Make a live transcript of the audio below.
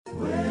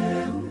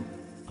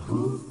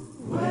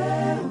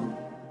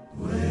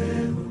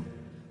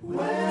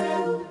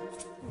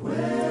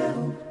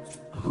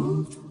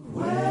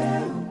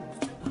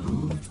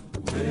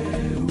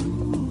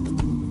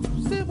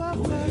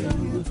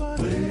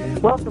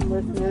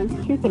welcome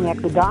listeners to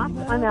Connect the Dots.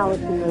 I'm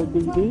Alison Rose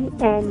Levy,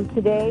 and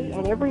today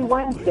and every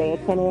Wednesday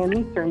at 10 a.m.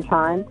 Eastern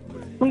Time,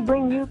 we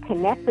bring you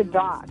Connect the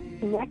Dots,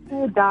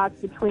 connecting the dots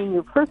between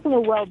your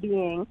personal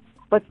well-being,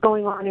 what's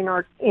going on in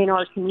our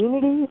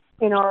communities,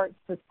 in our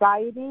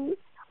society,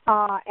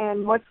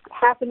 and what's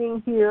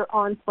happening here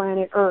on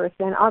planet Earth.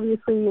 And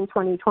obviously in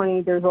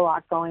 2020, there's a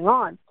lot going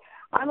on.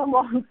 I'm a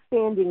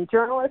long-standing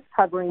journalist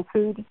covering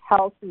food,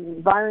 health, and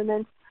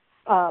environment,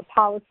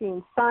 policy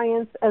and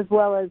science, as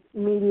well as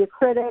media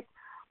critic,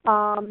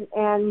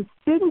 and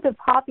student of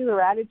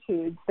popular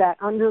attitudes that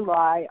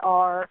underlie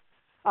our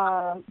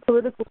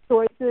political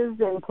choices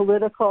and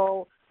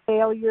political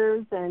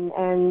failures and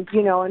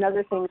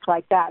other things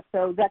like that.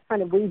 So that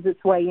kind of weaves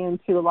its way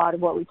into a lot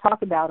of what we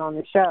talk about on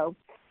the show.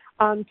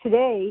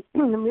 Today,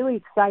 I'm really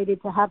excited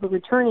to have a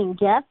returning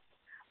guest.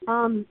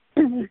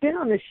 He's been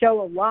on the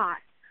show a lot.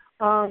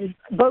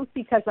 Both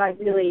because I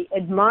really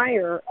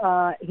admire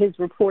his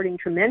reporting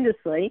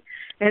tremendously,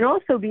 and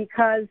also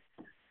because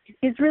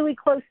he's really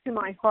close to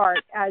my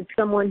heart as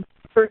someone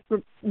who first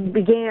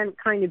began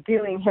kind of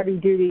doing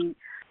heavy-duty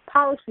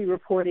policy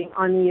reporting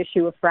on the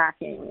issue of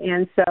fracking.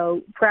 And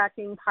so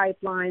fracking,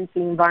 pipelines,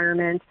 the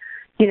environment,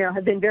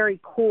 have been very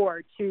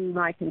core to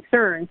my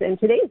concerns. And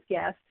today's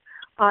guest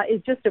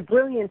is just a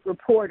brilliant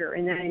reporter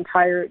in that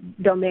entire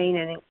domain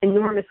and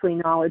enormously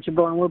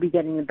knowledgeable, and we'll be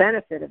getting the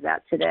benefit of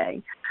that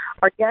today.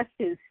 Our guest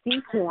is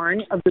Steve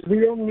Horn of the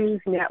Real News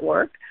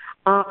Network.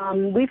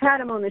 We've had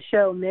him on the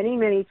show many,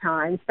 many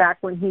times back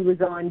when he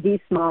was on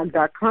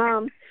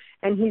dsmog.com,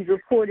 and he's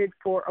reported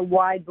for a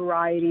wide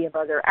variety of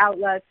other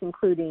outlets,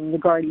 including The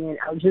Guardian,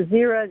 Al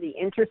Jazeera, The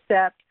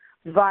Intercept,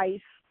 Vice,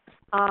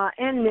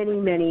 and many,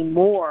 many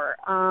more.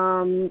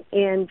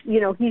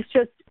 He's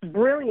just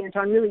brilliant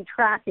on really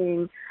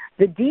tracking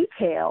the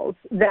details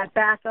that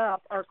back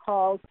up our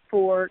calls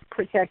for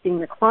protecting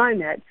the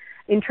climate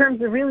in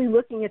terms of really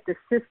looking at the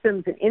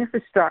systems and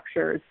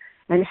infrastructures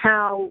and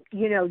how,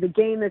 the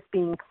game is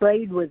being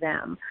played with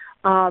them,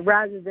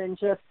 rather than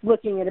just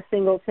looking at a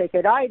single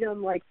ticket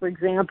item, like, for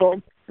example,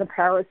 the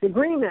Paris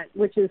Agreement,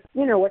 which is,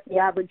 what the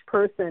average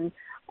person,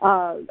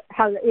 riding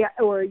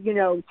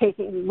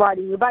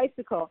your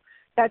bicycle.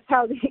 That's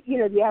how,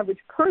 the average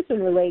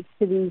person relates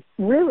to these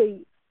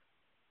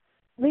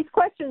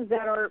questions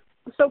that are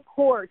so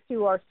core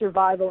to our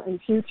survival and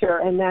future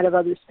and that of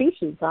other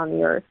species on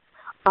the Earth.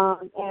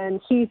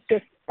 And he's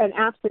just an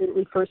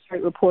absolutely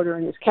first-rate reporter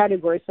in this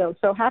category. So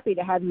happy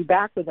to have you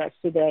back with us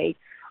today,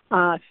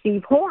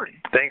 Steve Horn.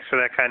 Thanks for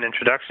that kind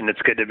introduction.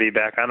 It's good to be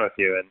back on with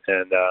you.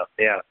 And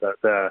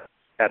the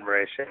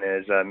admiration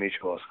is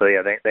mutual. So,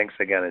 thanks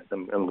again.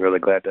 I'm really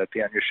glad to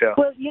be on your show.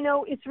 Well,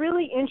 it's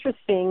really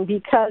interesting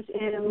because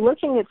in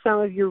looking at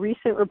some of your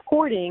recent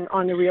reporting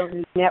on the Real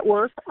News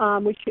Network,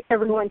 which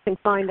everyone can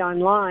find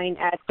online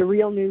at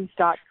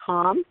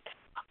therealnews.com,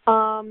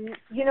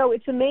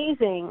 it's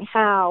amazing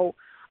how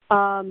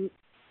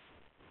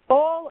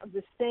all of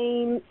the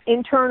same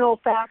internal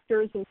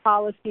factors and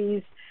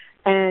policies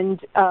and,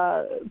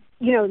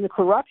 the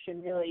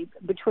corruption really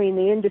between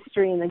the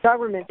industry and the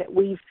government that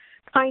we've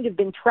kind of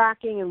been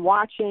tracking and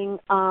watching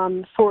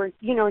for,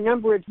 a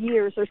number of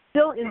years are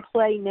still in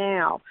play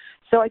now.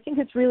 So I think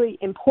it's really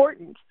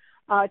important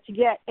to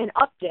get an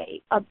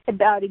update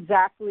about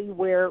exactly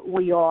where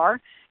we are,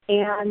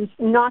 and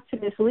not to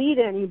mislead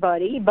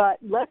anybody, but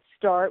let's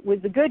start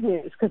with the good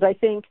news, because I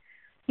think,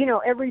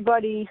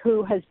 everybody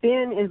who has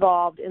been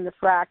involved in the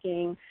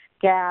fracking,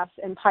 gas,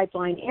 and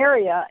pipeline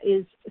area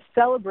is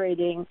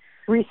celebrating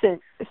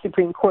recent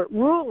Supreme Court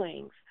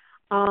rulings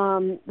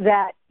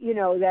that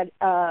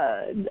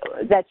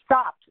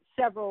stopped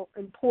several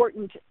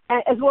important,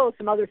 as well as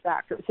some other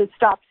factors, it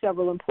stopped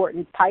several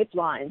important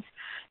pipelines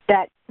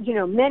that,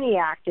 many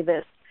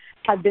activists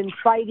have been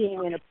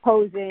fighting and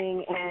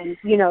opposing, and,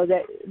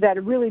 that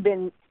have really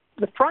been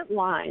the front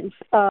lines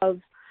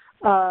of,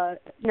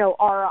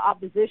 our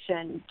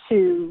opposition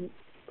to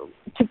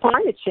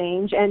climate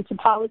change and to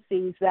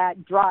policies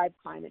that drive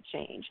climate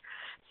change.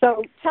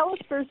 So tell us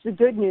first the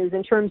good news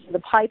in terms of the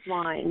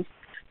pipelines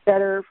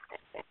that are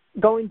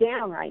going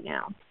down right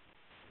now.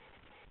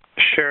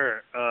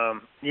 Sure.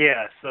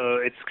 So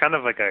it's kind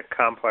of like a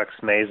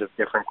complex maze of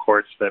different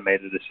courts that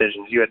made the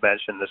decisions. You had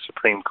mentioned the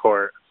Supreme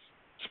Court.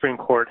 Supreme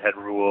Court had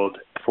ruled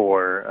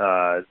for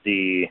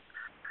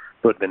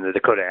would have been the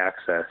Dakota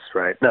Access,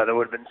 right? No, that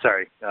would have been,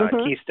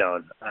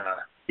 Keystone.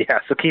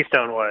 So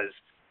Keystone was,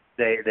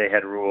 they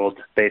had ruled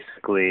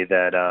basically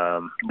that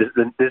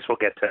this will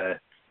get to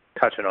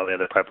touch on all the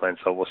other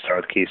pipelines, so we'll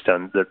start with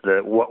Keystone.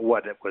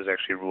 What it was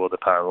actually ruled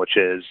upon, which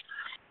is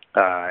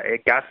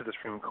it got to the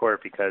Supreme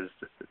Court because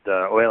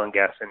the oil and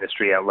gas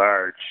industry at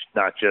large,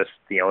 not just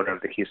the owner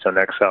of the Keystone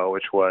XL,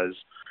 which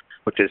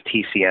is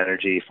TC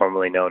Energy,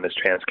 formerly known as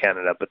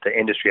TransCanada, but the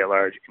industry at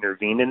large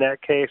intervened in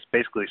that case,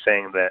 basically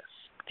saying that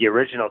the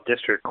original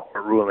district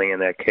court ruling in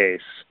that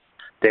case,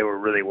 they were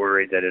really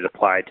worried that it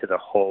applied to the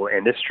whole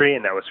industry,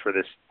 and that was for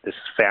this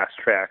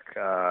fast-track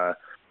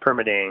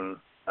permitting,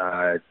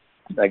 I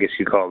guess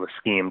you call it a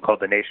scheme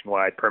called the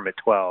Nationwide Permit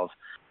 12.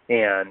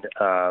 And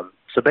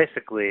So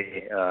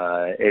basically,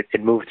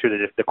 it moved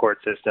through the court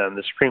system.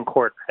 The Supreme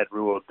Court had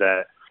ruled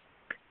that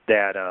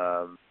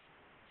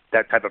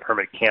type of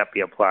permit can't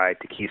be applied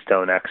to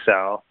Keystone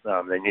XL.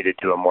 They needed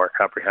to do a more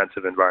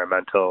comprehensive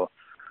environmental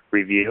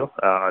review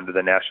under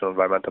the National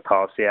Environmental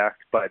Policy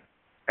Act. But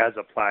as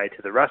applied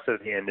to the rest of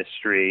the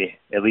industry,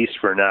 at least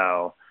for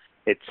now,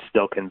 it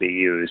still can be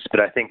used.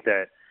 But I think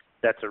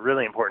that's a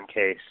really important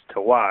case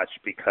to watch,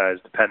 because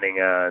depending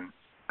on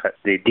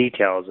the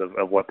details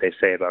of what they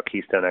say about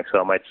Keystone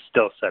XL might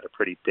still set a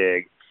pretty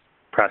big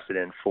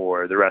precedent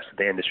for the rest of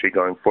the industry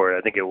going forward.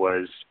 I think it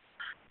was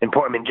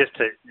important, I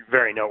mean,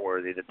 very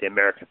noteworthy that the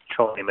American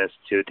Petroleum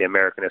Institute, the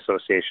American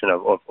Association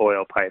of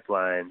Oil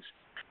Pipelines,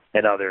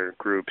 and other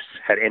groups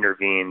had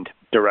intervened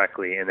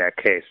directly in that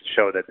case to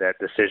show that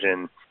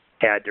decision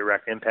had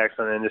direct impacts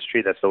on the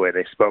industry. That's the way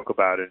they spoke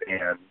about it,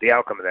 and the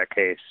outcome of that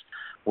case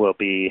will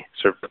be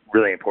sort of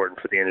really important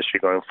for the industry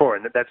going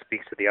forward. And that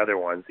speaks to the other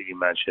ones that you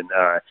mentioned.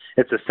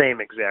 It's the same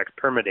exact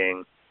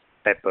permitting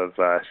type of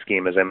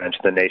scheme as I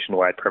mentioned, the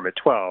Nationwide Permit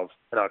 12,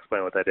 and I'll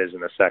explain what that is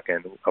in a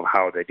second of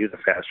how they do the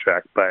fast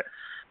track. But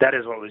that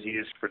is what was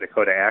used for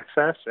Dakota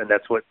Access, and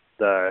that's what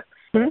the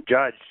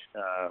judge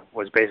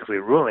was basically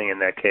ruling in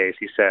that case.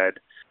 He said,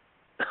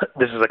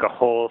 this is like a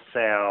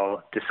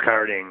wholesale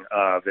discarding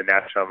of the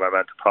National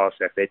Environmental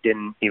Policy Act. They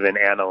didn't even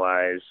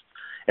analyze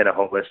in a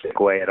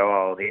holistic way at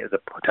all the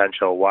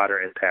potential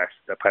water impacts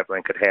the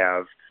pipeline could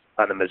have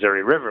on the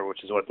Missouri River,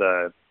 which is what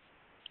the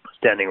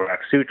Standing Rock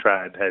Sioux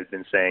tribe has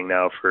been saying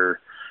now for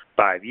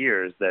 5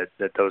 years, that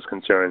those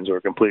concerns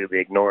were completely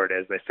ignored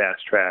as they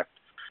fast-tracked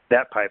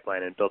that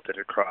pipeline and built it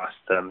across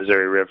the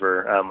Missouri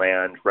River on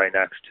land right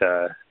next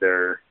to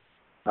their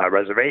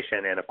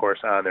reservation and, of course,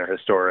 on their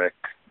historic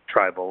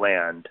tribal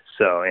land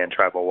and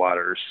tribal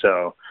waters.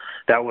 So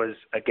that was,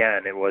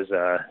 again, it was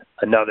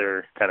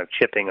another kind of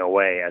chipping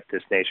away at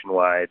this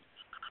Nationwide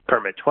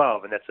Permit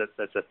 12, and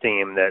that's a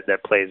theme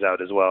that plays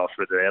out as well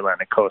for the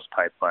Atlantic Coast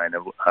Pipeline.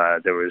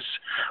 There was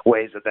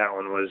ways that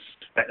one was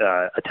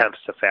attempts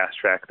to fast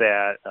track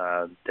that.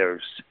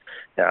 There's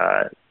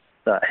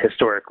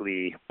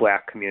historically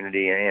black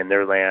community in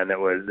their land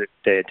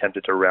they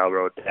attempted to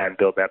railroad and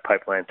build that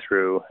pipeline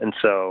through. And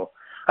so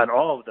on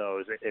all of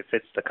those, it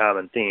fits the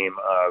common theme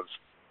of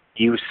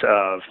use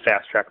of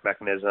fast track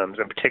mechanisms,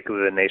 in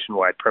particular the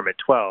Nationwide Permit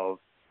 12,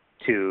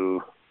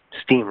 to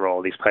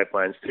steamroll these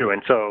pipelines through.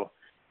 And so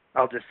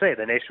I'll just say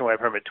the Nationwide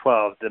Permit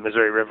 12, the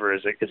Missouri River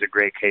is a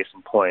great case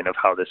in point of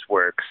how this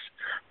works.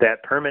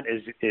 That permit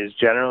is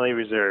generally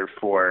reserved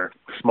for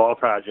small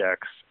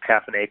projects,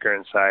 half an acre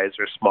in size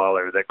or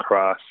smaller, that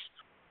cross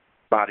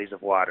bodies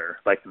of water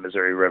like the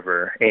Missouri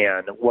River.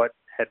 And what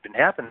had been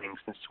happening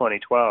since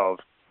 2012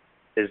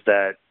 is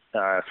that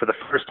for the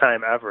first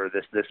time ever,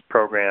 this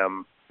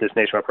program, this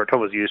Nationwide Permit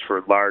 12, was used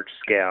for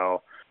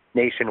large-scale,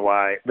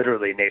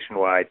 literally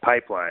nationwide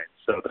pipelines.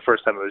 So the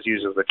first time it was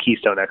used was the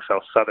Keystone XL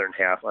southern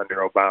half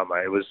under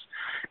Obama. It was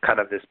kind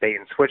of this bait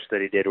and switch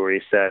that he did, where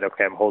he said,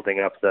 okay, I'm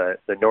holding up the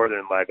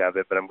northern leg of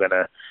it, but I'm going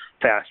to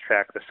fast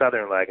track the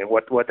southern leg. And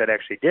what that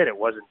actually did, it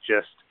wasn't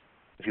just,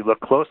 if you look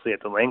closely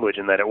at the language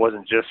in that, it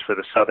wasn't just for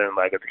the southern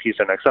leg of the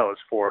Keystone XL, it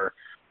was for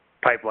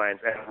pipelines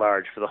at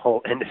large, for the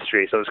whole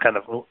industry. So it was kind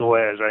of the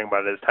way I was writing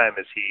about it at the time,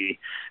 is he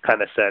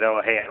kind of said,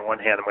 oh, hey, on one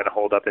hand, I'm going to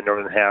hold up the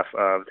northern half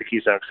of the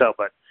Keystone XL,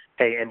 but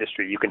hey,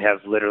 industry, you can have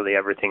literally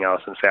everything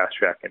else in fast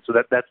tracking. So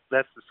that's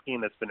the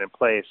scheme that's been in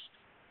place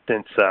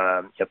since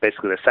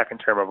basically the second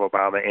term of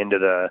Obama into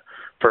the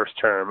first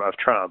term of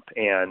Trump,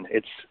 and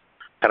it's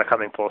kind of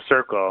coming full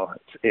circle.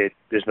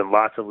 There's been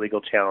lots of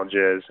legal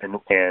challenges,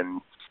 and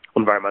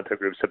environmental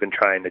groups have been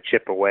trying to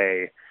chip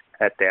away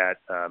at that,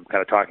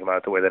 kind of talking about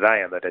it the way that I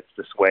am, that it's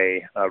this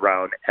way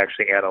around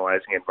actually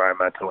analyzing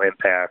environmental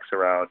impacts,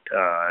 around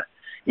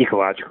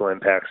ecological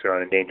impacts,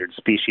 around endangered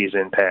species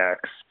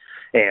impacts.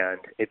 And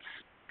it's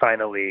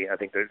finally, I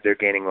think they're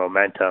gaining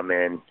momentum,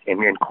 and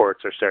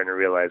courts are starting to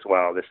realize,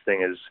 wow, this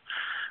thing is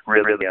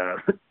really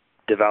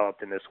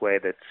developed in this way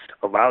that's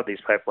allowed these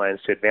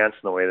pipelines to advance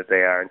in the way that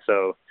they are. And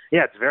so,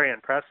 yeah, it's very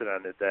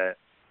unprecedented that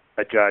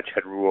a judge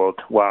had ruled,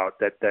 wow,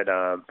 that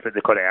for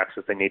Dakota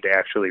Access, they need to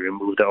actually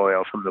remove the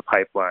oil from the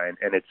pipeline.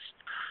 And it's,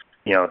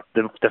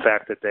 the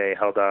fact that they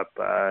held up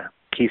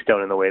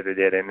Keystone in the way they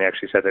did, and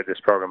actually said that this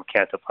program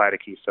can't apply to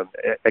Keystone.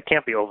 It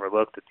can't be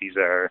overlooked that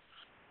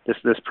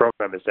this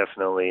program is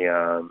definitely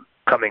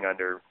coming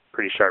under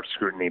pretty sharp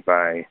scrutiny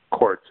by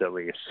courts, at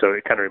least. So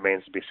it kind of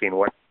remains to be seen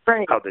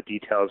how the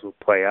details will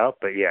play out.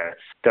 But yeah,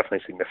 it's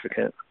definitely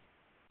significant.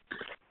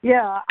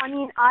 Yeah, I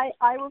mean,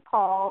 I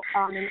recall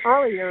an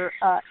earlier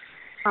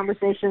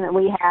conversation that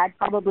we had,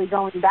 probably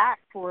going back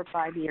 4 or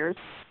 5 years,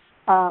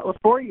 or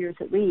 4 years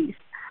at least.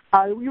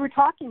 We were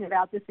talking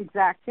about this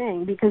exact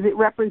thing because it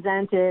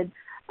represented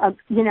a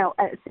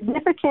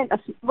significant,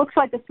 looks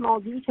like a small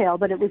detail,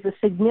 but it was a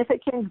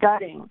significant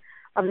gutting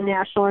of the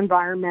national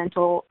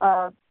environmental,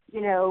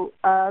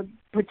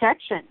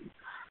 protection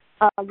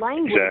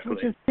language, exactly.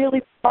 Which is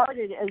really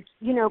started as,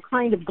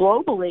 kind of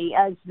globally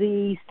as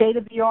the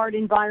state-of-the-art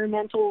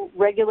environmental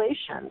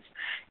regulations.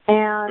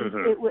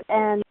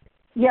 And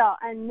Yeah,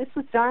 and this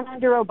was done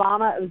under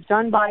Obama. It was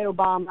done by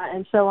Obama.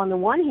 And so on the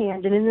one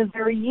hand, and in the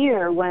very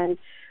year when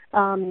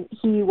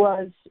he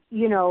was,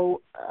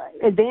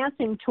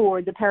 advancing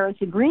toward the Paris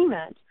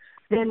Agreement,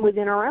 then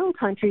within our own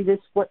country, this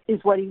is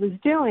what he was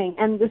doing.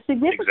 And the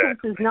significance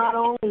is not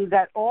only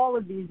that all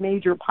of these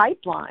major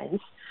pipelines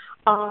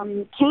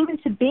came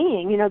into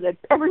being, that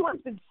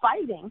everyone's been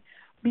fighting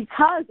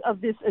because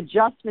of this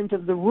adjustment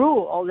of the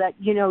rule that,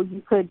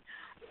 you could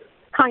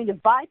kind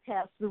of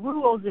bypass the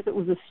rules if it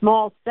was a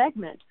small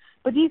segment.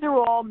 But these are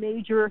all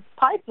major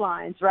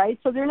pipelines, right?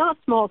 So they're not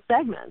small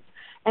segments.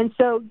 And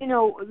so,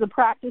 the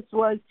practice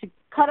was to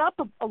cut up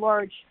a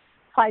large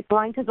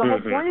pipeline, because the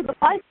whole point of the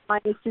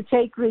pipeline is to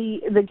take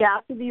the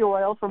gas or the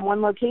oil from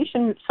one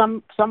location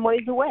some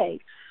ways away.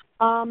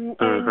 And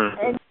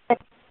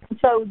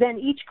so then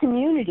each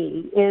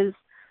community is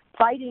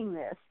fighting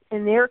this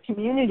in their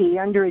community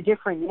under a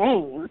different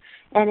name,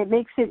 and it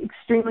makes it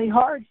extremely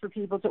hard for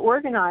people to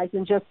organize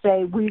and just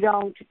say, we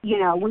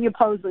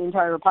oppose the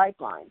entire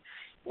pipeline.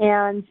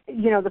 And,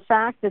 the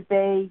fact that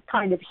they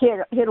kind of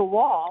hit a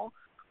wall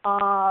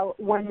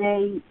when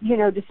they,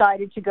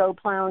 decided to go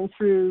plowing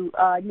through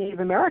Native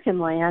American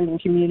land and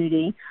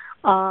community,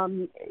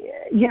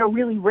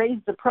 really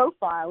raised the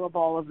profile of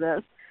all of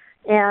this.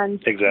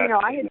 And, exactly.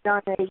 I had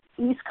done a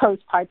East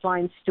Coast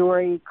pipeline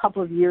story a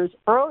couple of years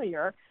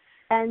earlier,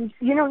 and,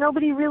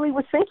 nobody really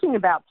was thinking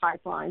about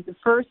pipelines. At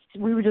first,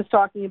 we were just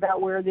talking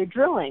about where they're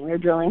drilling. They're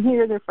drilling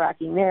here, they're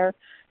fracking there,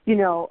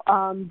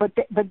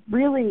 but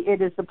really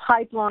it is the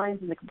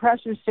pipelines and the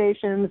compressor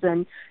stations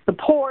and the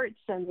ports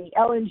and the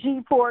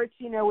LNG ports,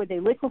 where they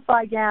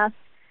liquefy gas.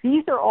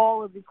 These are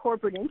all of the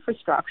corporate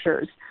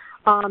infrastructures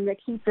that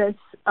keep this,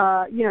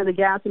 the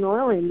gas and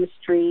oil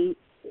industry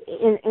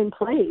in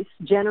place,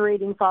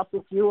 generating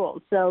fossil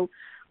fuels. So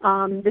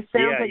this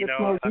sounds like a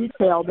small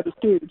detail, but it's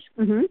huge.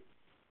 Mm-hmm.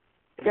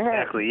 Go ahead.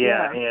 Exactly,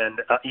 yeah. And,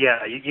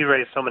 you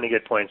raised so many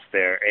good points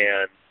there.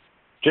 And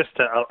just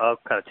to, I'll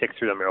kind of tick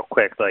through them real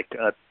quick.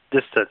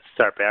 Just to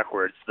start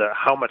backwards,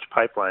 how much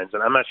pipelines,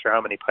 and I'm not sure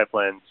how many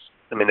pipelines,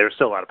 there was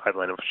still a lot of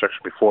pipeline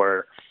infrastructure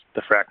before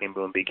the fracking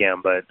boom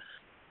began, but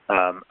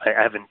I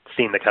haven't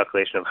seen the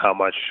calculation of how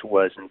much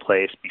was in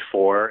place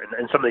before.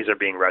 And some of these are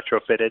being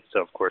retrofitted,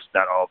 so of course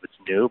not all of it's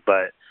new,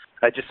 but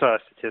I just saw a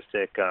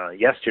statistic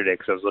yesterday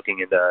because I was looking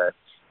into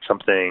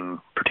something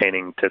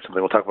pertaining to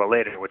something we'll talk about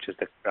later, which is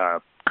the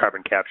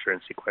carbon capture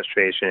and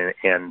sequestration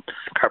and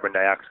carbon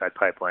dioxide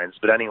pipelines.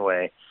 But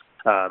anyway,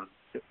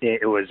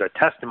 it was a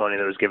testimony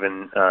that was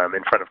given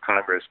in front of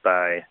Congress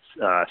by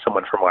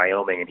someone from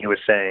Wyoming, and he was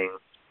saying,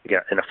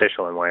 an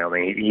official in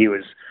Wyoming, he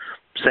was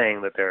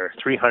saying that there are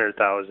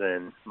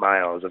 300,000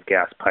 miles of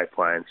gas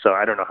pipelines. So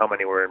I don't know how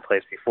many were in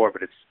place before,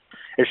 but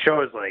it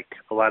shows like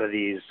a lot of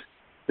these,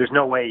 there's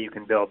no way you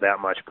can build that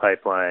much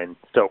pipeline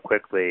so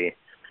quickly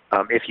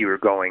if you were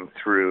going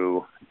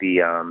through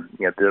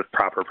the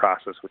proper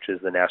process, which is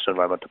the National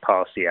Environmental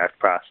Policy Act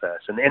process.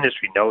 And the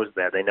industry knows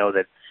that. They know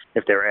that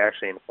if they're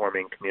actually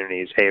informing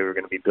communities, hey, we're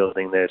going to be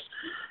building this,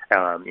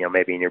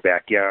 maybe in your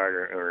backyard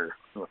or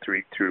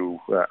through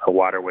a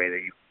waterway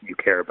that you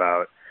care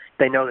about,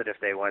 they know that if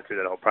they went through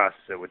that whole process,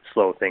 it would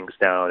slow things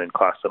down and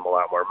cost them a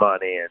lot more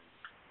money. And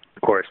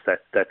of course,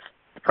 that's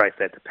the price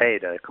they have to pay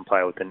to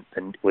comply with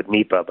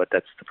NEPA, but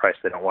that's the price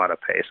they don't want to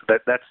pay. So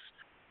that's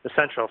the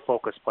central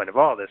focus point of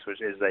all this, which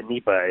is that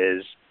NEPA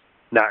is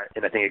not,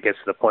 and I think it gets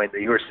to the point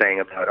that you were saying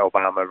about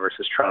Obama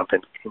versus Trump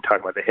and talking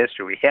about the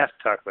history. We have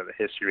to talk about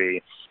the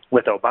history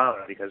with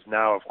Obama because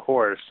now, of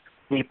course,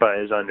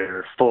 NEPA is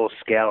under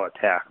full-scale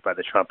attack by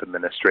the Trump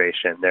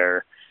administration.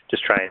 They're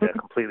just trying to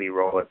completely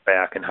roll it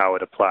back and how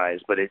it applies,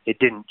 but it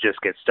didn't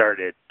just get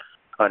started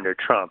under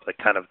Trump. Like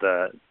kind of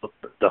the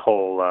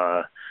whole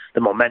the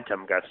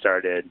momentum got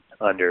started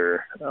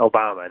under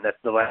Obama, and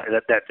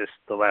that's just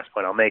the last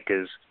point I'll make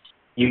is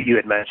you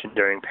had mentioned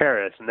during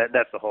Paris, and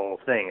that's the whole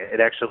thing. It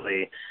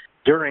actually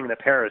during the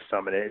Paris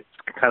summit, it's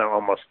kind of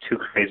almost too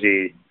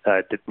crazy,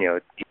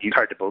 it's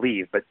hard to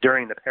believe. But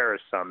during the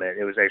Paris summit,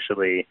 it was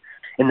actually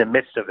in the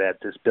midst of it,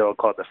 this bill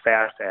called the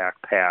FAST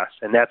Act passed,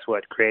 and that's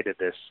what created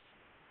this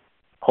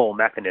whole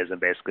mechanism,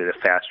 basically, to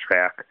fast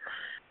track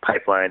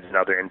pipelines and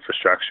other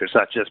infrastructure. It's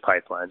not just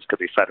pipelines; it could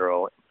be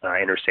federal,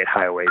 interstate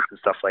highways and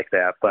stuff like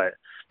that. But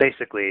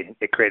basically,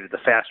 it created the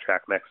fast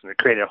track mechanism. It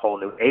created a whole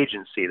new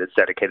agency that's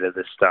dedicated to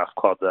this stuff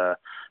called the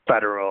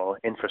Federal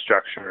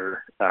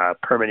Infrastructure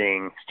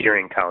Permitting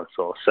Steering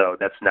Council. So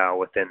that's now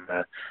within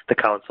the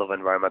Council of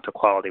Environmental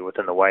Quality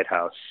within the White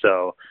House.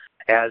 So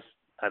as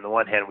on the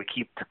one hand,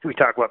 we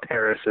talk about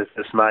Paris as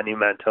this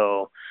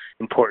monumental,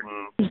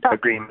 important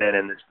agreement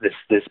and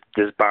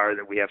this bar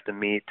that we have to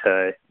meet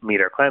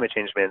our climate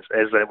change demands.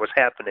 As it was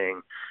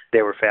happening,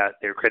 they were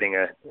creating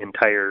an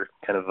entire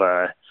kind of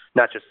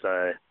not just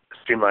a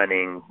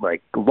streamlining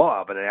like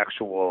law, but an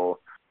actual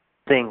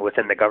thing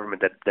within the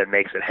government that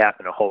makes it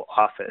happen, a whole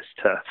office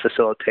to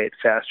facilitate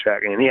fast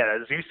tracking. And yeah,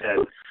 as you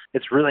said,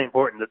 it's really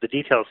important that the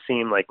details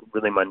seem like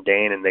really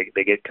mundane and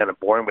they get kind of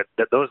boring, but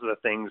those are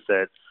the things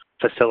that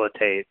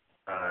facilitate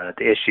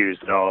the issues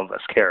that all of us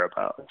care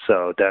about.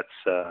 So that's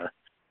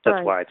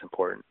right. Why it's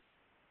important.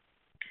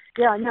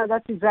 Yeah, no,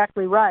 that's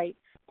exactly right.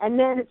 And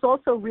then it's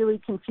also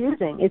really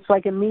confusing. It's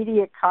like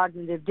immediate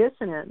cognitive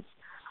dissonance.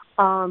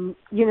 When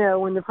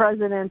the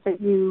president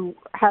that you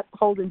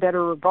hold in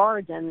better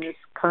regard than this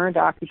current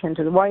occupant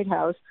of the White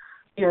House,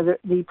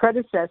 the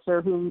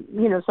predecessor whom,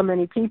 so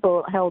many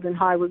people held in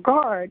high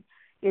regard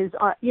is,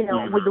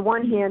 with the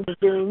one hand is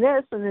doing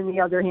this and then the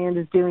other hand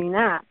is doing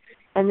that.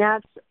 And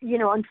that's,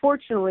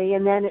 unfortunately,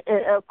 and then,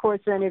 of course,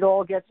 then it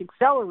all gets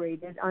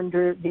accelerated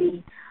under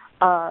the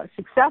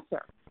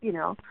successor,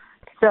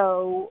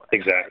 So,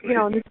 exactly.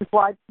 And this is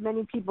why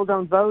many people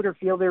don't vote or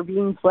feel they're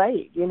being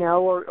played,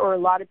 or a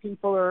lot of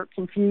people are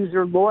confused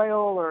or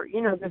loyal or,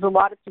 there's a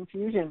lot of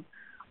confusion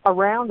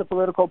around the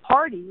political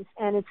parties.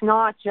 And it's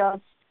not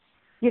just,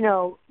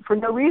 for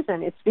no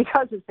reason. It's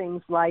because of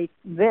things like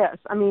this.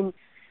 I mean,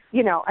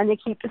 and they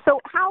keep, so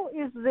how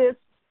is this,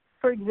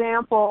 for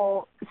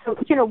example, so,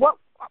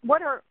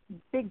 what are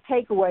big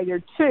takeaway? There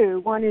are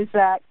two. One is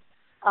that,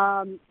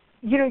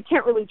 you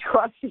can't really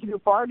trust either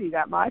party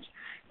that much,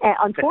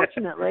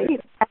 unfortunately.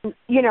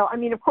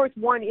 And, of course,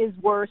 one is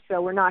worse,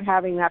 so we're not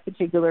having that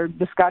particular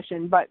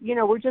discussion. But,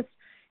 we're just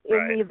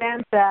in the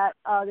event that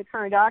the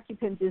current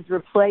occupant is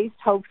replaced,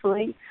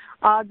 hopefully,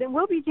 then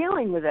we'll be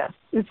dealing with this.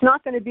 It's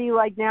not going to be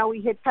like now we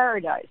hit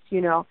paradise,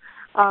 So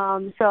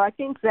I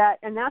think that,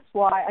 and that's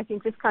why I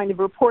think this kind of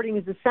reporting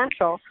is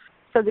essential,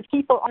 so that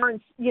people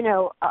aren't,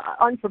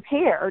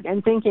 unprepared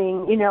and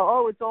thinking,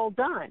 oh, it's all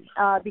done,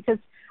 because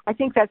I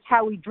think that's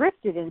how we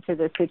drifted into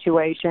this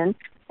situation,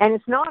 and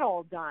it's not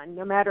all done,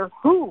 no matter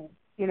who,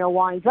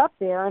 winds up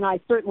there, and I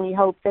certainly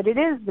hope that it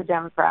is the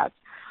Democrats.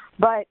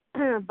 But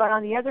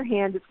on the other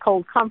hand, it's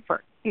cold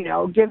comfort,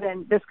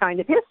 given this kind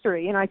of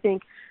history, and I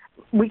think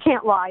we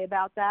can't lie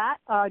about that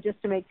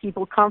just to make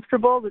people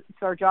comfortable. It's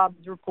our job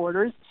as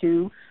reporters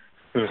to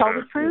tell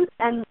the truth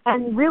and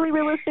really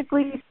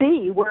realistically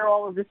see where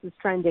all of this is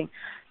trending.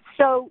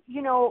 So,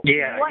 so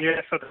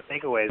the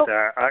takeaways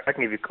are, I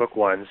can give you quick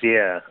ones,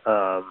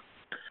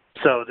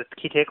 So the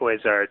key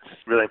takeaways are it's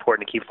really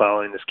important to keep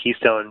following this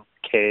Keystone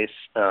case,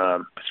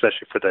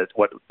 especially for the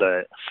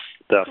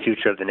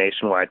future of the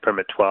nationwide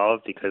Permit 12,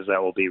 because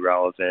that will be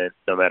relevant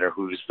no matter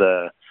who's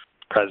the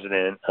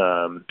president,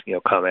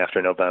 come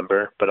after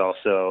November. But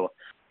also,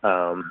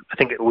 I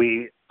think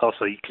we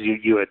also, because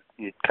you had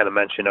kind of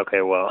mentioned,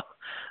 okay, well,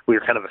 we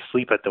were kind of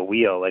asleep at the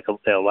wheel. Like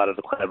a lot of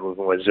the climate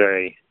movement was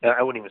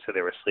I wouldn't even say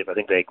they were asleep. I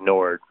think they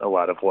ignored a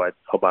lot of what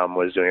Obama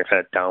was doing, or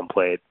kind of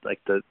downplayed like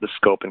the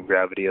scope and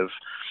gravity of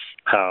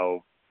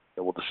how,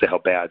 we'll just say how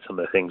bad some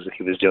of the things that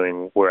he was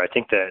doing were. I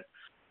think that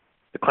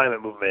the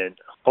climate movement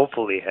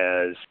hopefully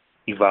has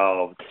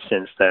evolved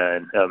since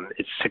then.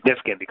 It's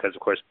significant because,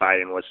 of course,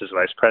 Biden was his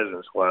vice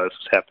president, so a lot of this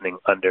was happening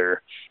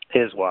under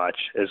his watch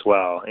as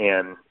well.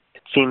 And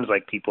it seems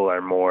like people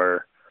are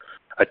more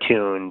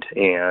attuned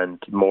and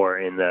more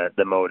in the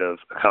mode of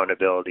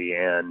accountability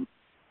and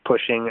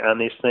pushing on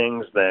these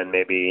things than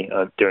maybe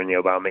during the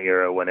Obama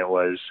era when there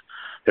was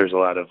a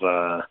lot of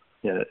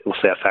we'll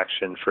say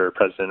affection for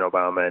President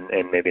Obama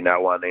and maybe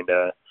not wanting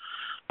to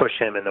push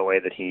him in the way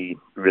that he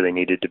really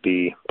needed to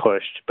be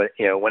pushed. But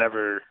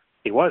whenever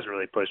he was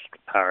really pushed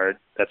hard,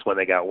 that's when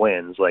they got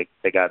wins. Like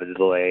they got a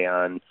delay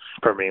on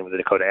permitting with the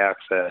Dakota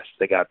Access.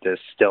 They got this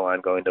still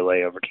ongoing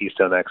delay over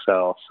Keystone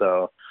XL.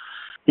 So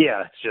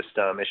yeah, it's just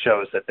it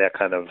shows that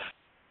kind of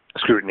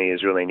scrutiny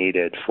is really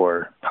needed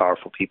for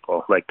powerful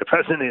people like the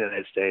president of the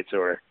United States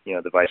or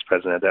the vice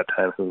president at that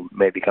time who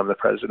may become the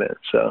president.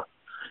 So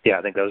yeah,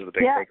 I think those are the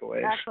big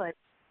takeaways. Exactly.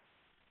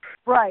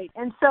 Right.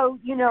 And so,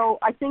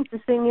 I think the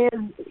thing is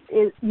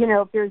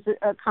if there's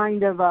a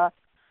kind of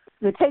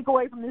the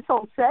takeaway from this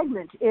whole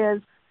segment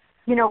is,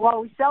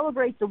 while we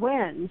celebrate the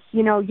wins,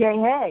 yay,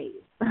 hey,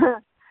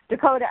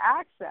 Dakota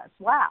Access,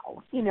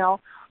 wow,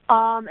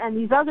 and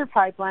these other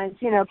pipelines,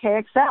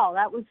 KXL,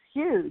 that was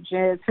huge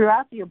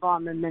throughout the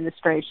Obama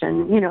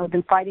administration,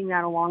 been fighting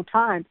that a long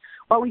time.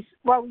 While we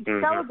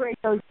celebrate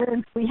those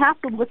wins, we have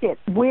to look at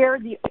where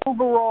the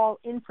overall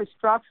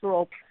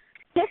infrastructural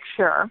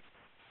picture,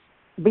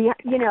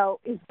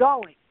 is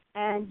going.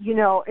 And,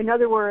 in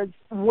other words,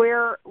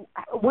 where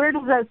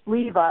does this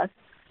leave us?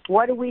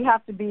 What do we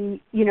have to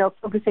be,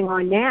 focusing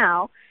on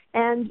now?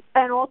 And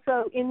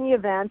also in the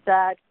event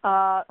that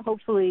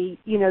hopefully,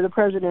 the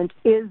president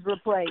is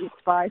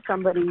replaced by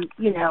somebody,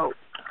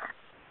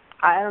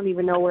 I don't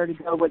even know where to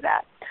go with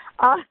that.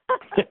 I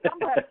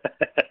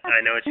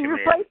know what you mean.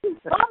 Replacing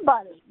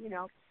somebody,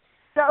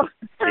 So,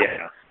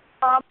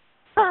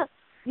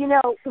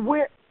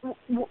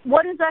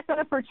 what is that going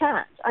to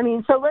portend? I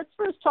mean, so let's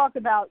first talk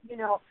about,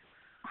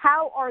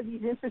 how are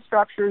these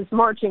infrastructures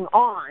marching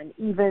on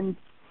even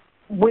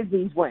with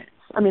these wins?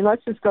 I mean,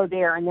 let's just go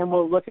there, and then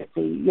we'll look at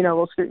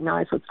we'll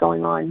scrutinize what's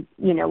going on,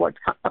 what's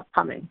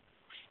upcoming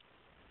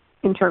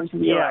in terms of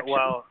the election.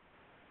 Well,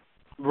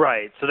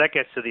 right. So that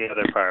gets to the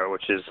other part,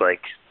 which is like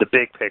the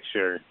big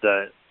picture,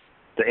 the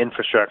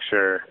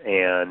infrastructure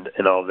and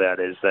all of that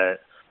is that,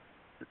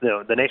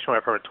 the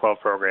Nationwide Permit 12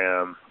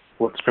 program,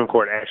 what the Supreme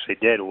Court actually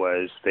did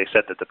was they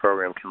said that the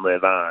program can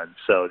live on.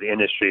 So the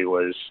industry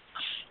was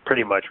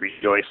pretty much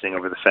rejoicing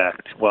over the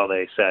fact. Well,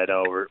 they said,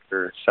 "Oh,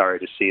 we're sorry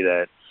to see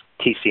that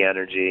TC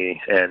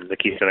Energy and the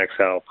Keystone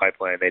XL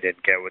pipeline, they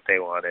didn't get what they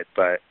wanted,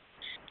 but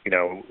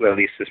at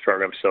least this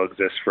program still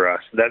exists for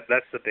us."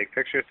 That's the big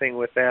picture thing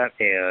with that,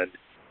 and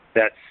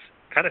that's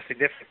kind of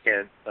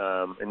significant.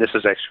 And this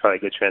is actually probably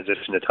a good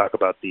transition to talk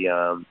about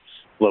a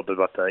little bit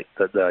about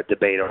the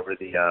debate over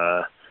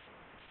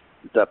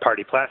the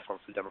party platform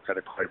for the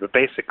Democratic Party. But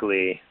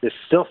basically, this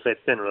still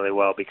fits in really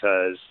well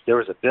because there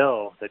was a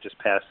bill that just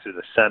passed through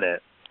the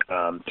Senate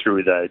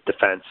through the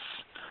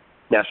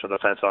National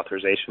Defense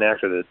Authorization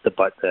Act, or the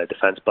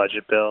Defense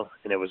Budget Bill,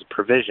 and it was a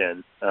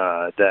provision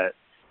that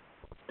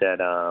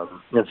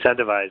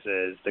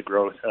incentivizes the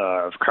growth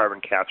of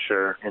carbon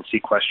capture and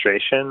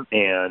sequestration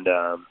and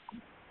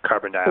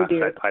carbon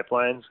dioxide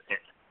pipelines.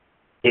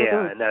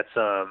 Yeah, and that's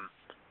I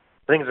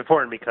think it's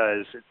important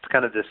because it's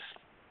kind of this.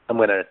 I'm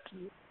going to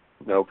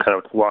kind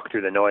of walk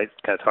through the noise,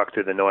 kind of talk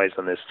through the noise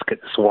on this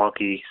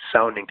wonky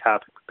sounding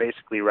topic.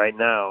 Basically, right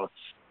now,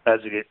 as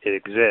it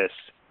exists,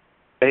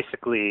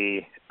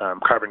 basically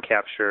carbon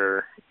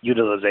capture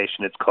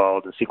utilization, it's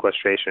called, and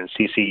sequestration,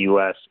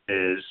 CCUS,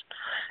 is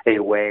a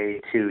way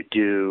to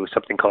do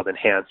something called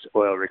enhanced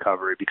oil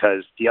recovery,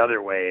 because the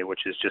other way,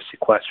 which is just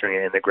sequestering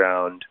it in the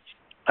ground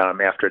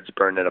after it's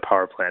burned in a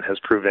power plant, has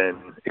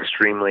proven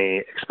extremely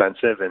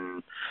expensive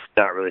and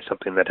not really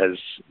something that has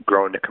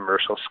grown to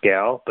commercial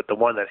scale. But the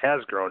one that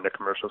has grown to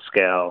commercial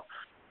scale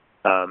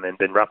and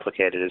been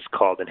replicated is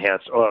called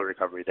enhanced oil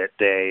recovery, that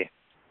they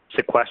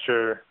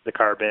sequester the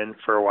carbon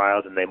for a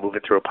while, then they move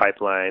it through a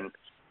pipeline.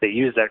 They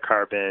use that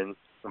carbon,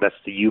 that's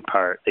the U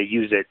part, they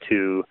use it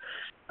to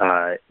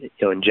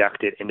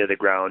inject it into the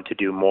ground to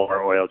do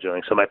more oil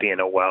drilling. So it might be in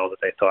a well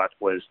that they thought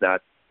was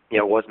not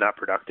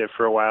productive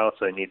for a while,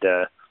 so they need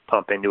to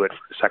pump into it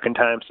for a second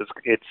time. So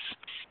it's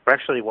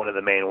actually one of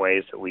the main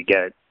ways that we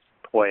get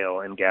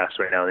oil and gas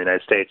right now in the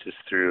United States is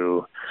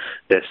through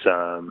this,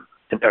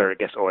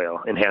 enhanced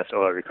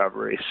oil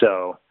recovery.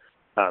 So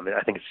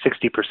I think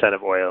it's 60%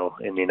 of oil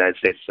in the United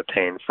States is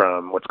obtained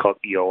from what's called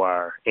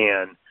EOR.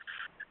 And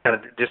kind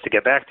of just to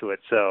get back to it,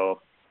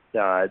 so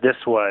this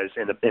was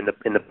in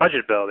the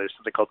budget bill. There's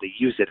something called the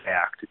Use It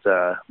Act. It's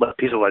a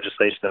piece of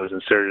legislation that was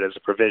inserted as a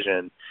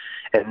provision,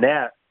 and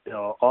that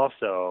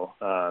also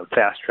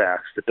fast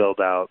tracks the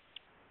build out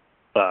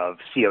of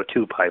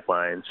CO2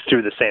 pipelines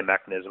through the same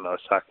mechanism I was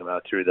talking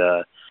about, through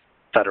the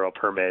Federal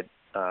Permit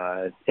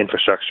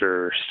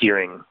Infrastructure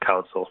Steering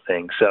Council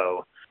thing.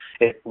 So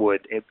it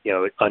would,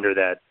 under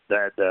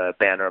the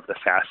banner of the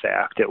FAST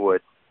Act, it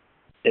would,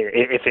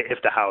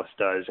 if the House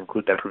does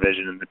include that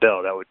provision in the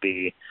bill, that would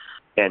be,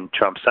 and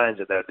Trump signs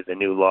it, that would be the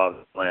new law of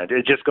the land.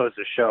 It just goes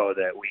to show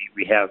that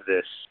we have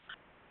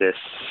this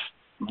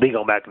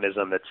legal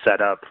mechanism that's set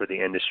up for the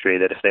industry,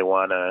 that if they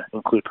want to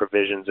include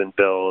provisions in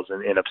bills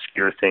and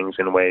obscure things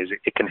in ways,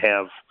 it can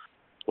have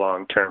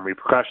long-term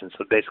repercussions.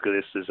 So basically,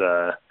 this is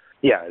a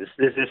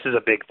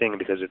big thing,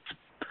 because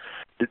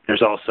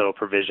there's also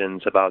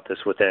provisions about this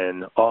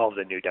within all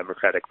the new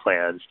Democratic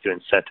plans to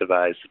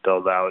incentivize the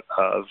build-out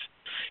of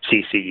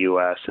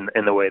CCUS.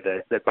 And the way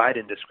that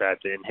Biden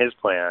described it in his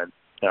plan,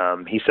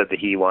 he said that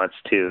he wants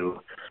to,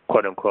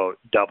 quote-unquote,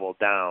 double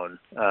down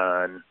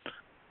on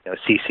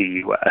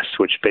CCUS,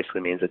 which basically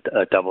means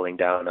a doubling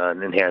down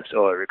on enhanced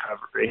oil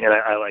recovery. And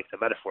I like the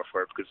metaphor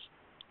for it, because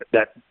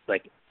that,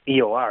 like,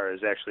 EOR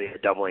is actually a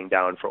doubling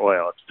down for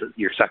oil. It's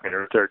your second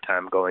or third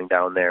time going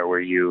down there, where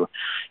you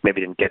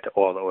maybe didn't get to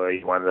all the oil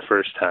you wanted the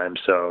first time,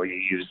 so you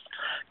used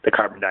the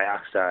carbon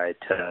dioxide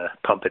to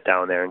pump it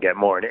down there and get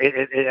more. And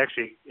it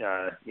actually,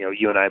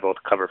 you and I both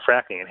cover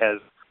fracking. It has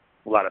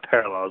a lot of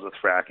parallels with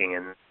fracking,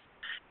 and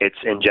it's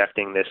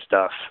injecting this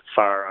stuff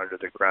far under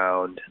the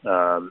ground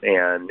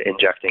and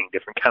injecting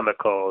different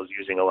chemicals,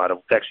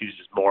 actually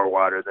uses more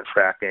water than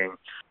fracking.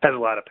 It has a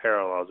lot of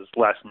parallels. It's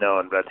less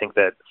known, but I think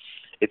that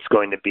it's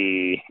going to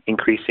be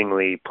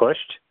increasingly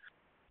pushed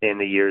in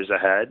the years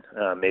ahead,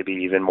 maybe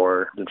even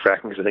more than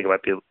fracking, because I think it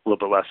might be a little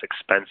bit less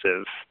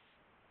expensive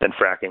than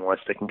fracking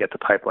once they can get the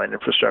pipeline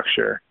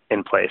infrastructure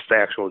in place, the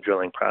actual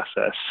drilling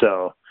process.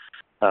 So,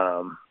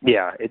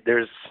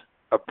 there's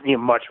a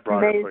much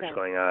broader push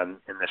going on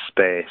in this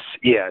space.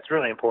 Yeah, it's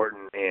really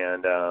important,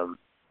 and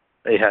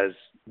it has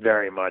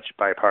very much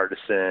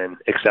bipartisan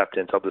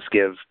acceptance. I'll just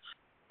give,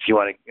 if you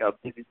want to,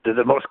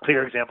 the most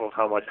clear example of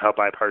how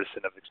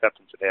bipartisan of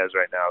acceptance it has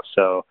right now.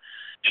 So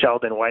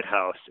Sheldon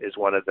Whitehouse is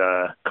one of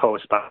the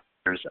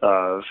co-sponsors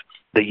of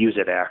the Use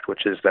It Act,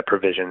 which is the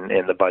provision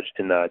in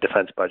the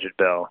defense budget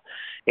bill.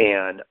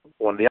 And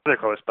one of the other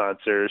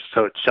co-sponsors,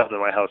 so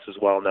Sheldon Whitehouse is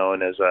well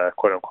known as a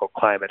quote-unquote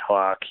climate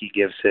hawk. He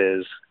gives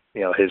his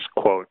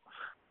quote,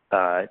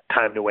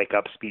 time to wake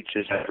up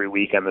speeches every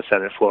week on the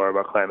Senate floor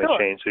about climate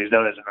change. So he's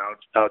known as an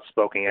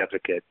outspoken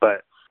advocate.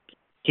 But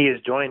he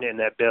is joined in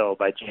that bill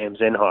by James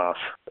Inhofe,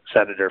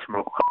 senator from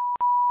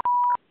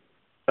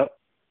Oklahoma.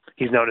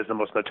 He's known as the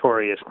most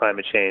notorious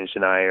climate change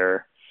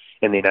denier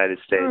in the United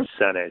States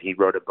Senate. He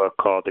wrote a book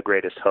called The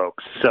Greatest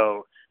Hoax.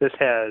 So this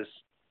has,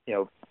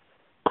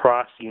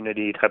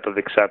 cross-unity type of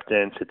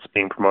acceptance. It's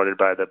being promoted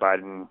by the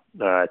Biden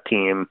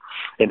team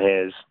in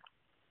his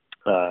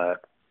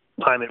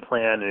climate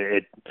plan, and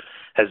it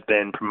has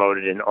been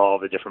promoted in all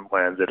the different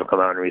plans that have come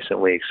out in recent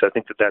weeks. So I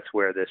think that's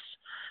where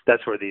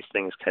these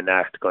things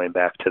connect, going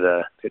back to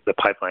the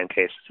pipeline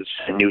cases. It's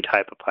a new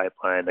type of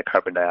pipeline, the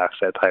carbon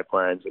dioxide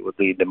pipelines. It would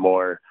lead to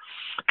more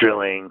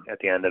drilling at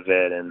the end of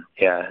it, and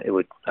it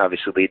would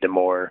obviously lead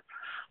to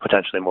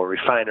potentially more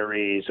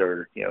refineries,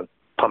 or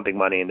pumping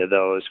money into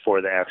those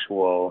for the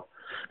actual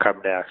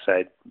carbon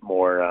dioxide,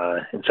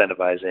 more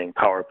incentivizing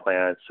power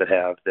plants that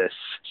have this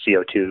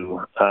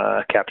CO2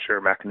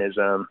 capture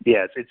mechanism.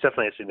 Yeah, it's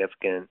definitely a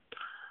significant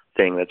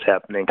thing that's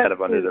happening kind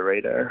of under the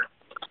radar.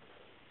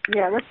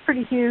 Yeah, that's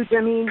pretty huge.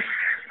 I mean,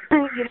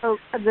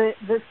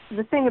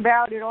 the thing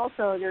about it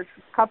also, there's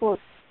a couple of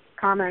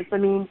comments. I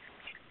mean,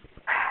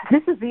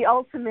 this is the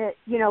ultimate,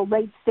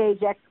 late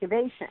stage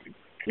excavation,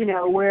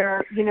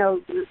 where,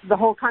 the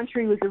whole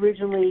country was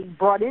originally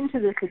brought into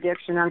this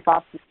addiction on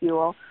fossil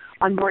fuel,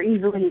 on more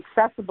easily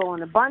accessible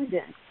and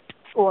abundant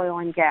oil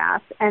and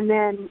gas. And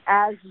then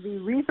as the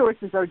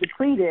resources are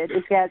depleted,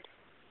 it gets,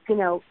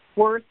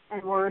 worse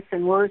and worse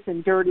and worse,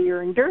 and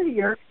dirtier and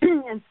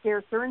and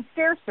scarcer and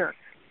scarcer.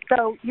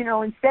 So,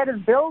 instead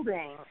of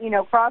building,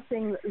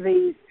 crossing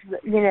the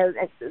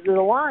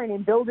line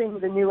and building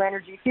the new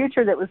energy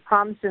future that was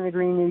promised in the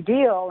Green New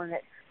Deal, and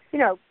that,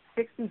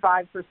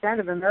 65%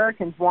 of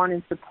Americans want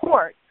and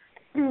support,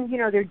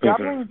 they're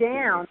doubling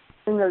down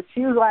in those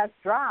few last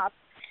drops.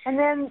 And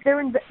then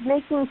they're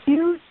making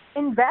huge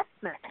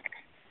investments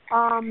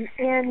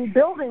in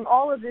building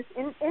all of this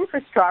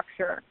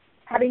infrastructure,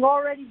 having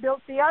already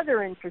built the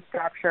other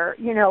infrastructure,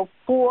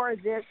 for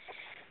this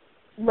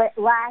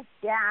last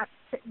gap,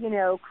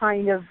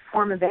 kind of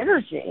form of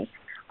energy.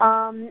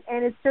 And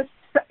it's just,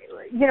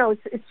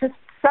 it's just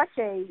such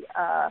a,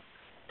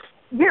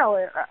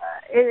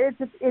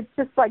 it's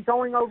just like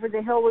going over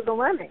the hill with the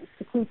lemmings,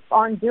 to keep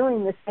on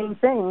doing the same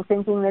thing,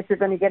 thinking that you're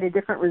going to get a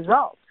different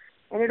result.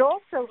 And it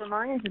also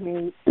reminds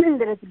me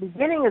that at the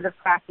beginning of the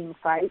fracking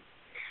fight,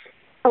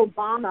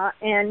 Obama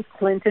and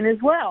Clinton as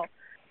well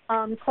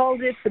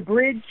called it the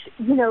bridge,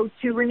 to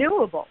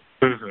renewables.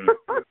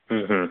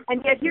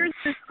 And yet here's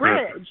this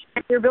bridge,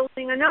 and they're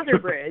building another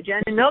bridge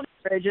and another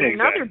bridge and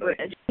another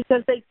bridge,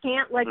 because they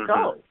can't let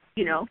go,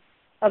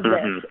 of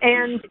this.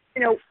 And,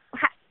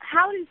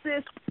 how does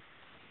this,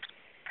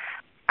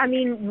 I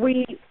mean,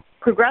 we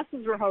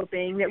progressives were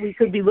hoping that we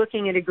could be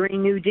looking at a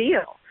Green New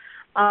Deal.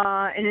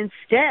 And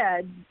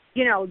instead,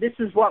 this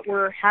is what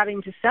we're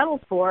having to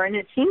settle for, and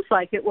it seems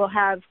like it will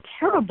have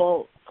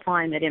terrible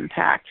climate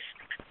impacts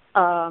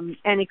and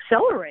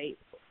accelerate,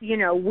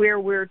 where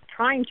we're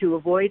trying to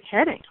avoid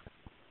heading.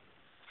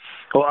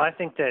 Well, I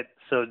think that,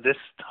 so this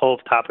whole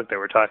topic that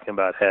we're talking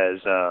about has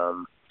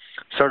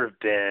sort of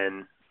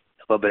been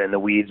a little bit in the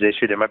weeds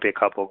issue. There might be a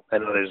couple, I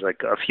know there's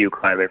like a few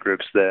climate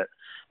groups that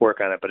work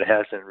on it, but it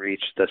hasn't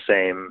reached the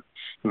same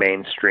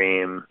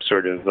mainstream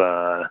sort of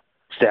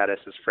status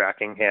as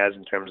fracking has,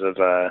 in terms of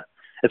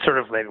it's sort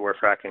of maybe where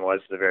fracking was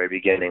at the very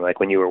beginning. Like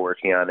when you were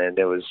working on it,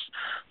 there was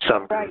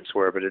some groups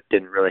were, but it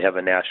didn't really have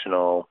a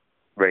national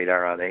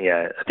radar on it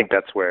yet. I think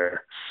that's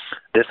where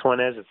this one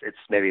is. It's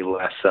maybe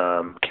less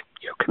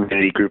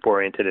community group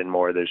oriented, and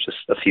more there's just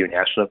a few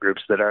national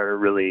groups that are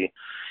really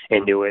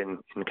into it and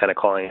kind of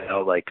calling it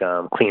out, like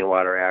Clean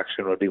Water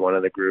Action would be one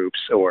of the groups,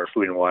 or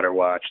Food and Water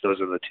Watch.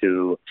 Those are the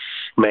two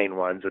main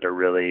ones that are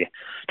really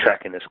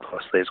tracking this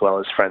closely, as well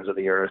as Friends of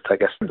the Earth. I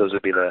guess those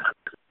would be the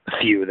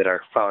few that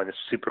are following this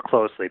super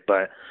closely.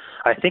 But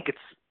I think it's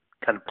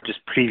kind of just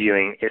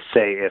previewing,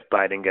 say, if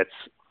Biden gets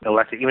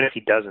elected, even if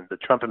he doesn't, the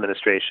Trump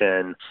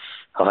administration,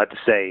 I'll have to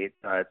say,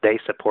 they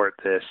support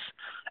this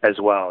as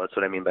well. That's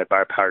what I mean by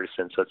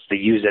bipartisan. So it's the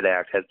Use It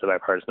Act has the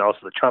bipartisan. Also,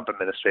 the Trump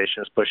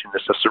administration is pushing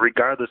this. So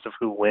regardless of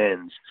who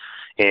wins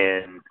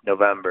in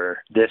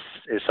November, this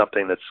is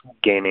something that's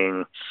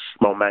gaining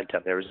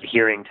momentum. There was a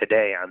hearing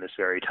today on this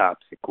very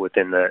topic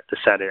within the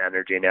Senate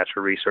Energy and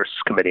Natural Resources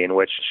Committee, in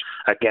which,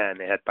 again,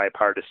 it had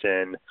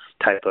bipartisan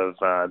type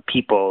of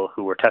people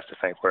who were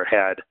testifying, where it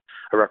had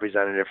a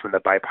representative from the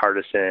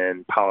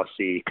Bipartisan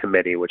Policy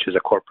Committee, which is a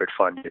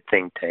corporate-funded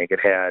think tank. It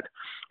had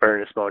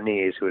Ernest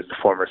Moniz, who was the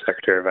former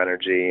Secretary of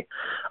Energy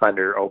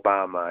under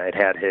Obama. It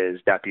had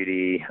his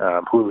deputy,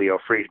 Julio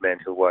Friedman,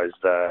 who was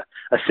the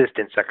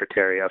Assistant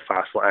Secretary of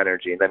Fossil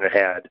Energy. And then it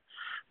had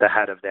the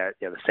head of that,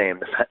 the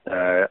same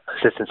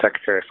Assistant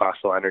Secretary of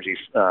Fossil Energy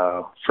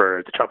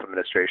for the Trump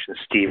administration,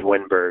 Steve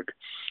Winberg,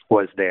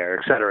 was there,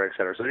 et cetera, et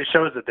cetera. So it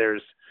shows that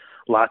there's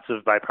lots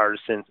of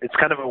bipartisan. It's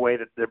kind of a way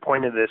that they're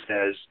pointing this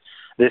as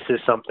this is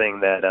something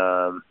that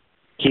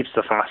keeps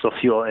the fossil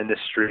fuel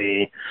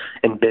industry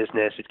in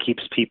business. It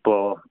keeps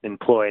people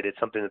employed. It's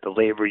something that the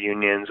labor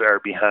unions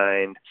are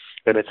behind,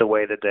 and it's a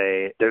way that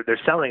they're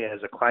selling it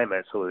as a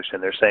climate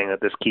solution. They're saying that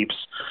this keeps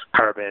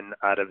carbon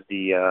out of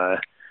the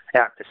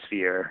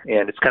atmosphere,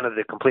 and it's kind of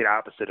the complete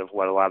opposite of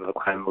what a lot of the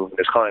climate movement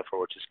is calling for,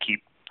 which is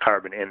keep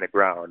carbon in the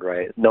ground,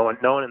 right? No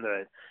one in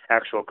the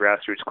actual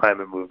grassroots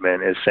climate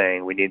movement is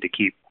saying we need to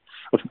keep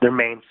their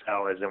main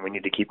sell isn't we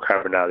need to keep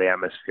carbon out of the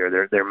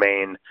atmosphere. Their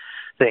main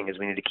thing is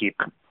we need to keep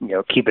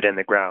it in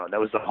the ground. That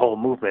was the whole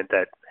movement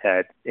that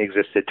had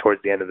existed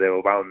towards the end of the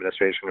Obama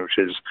administration, which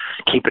is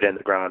keep it in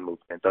the ground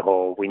movement. The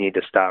whole we need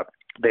to stop.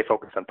 They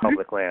focus on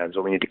public lands,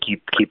 so we need to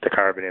keep the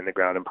carbon in the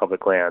ground in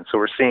public land. So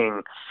we're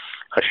seeing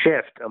a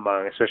shift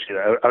among, especially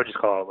I would just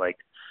call it like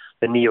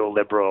the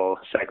neoliberal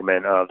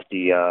segment of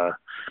the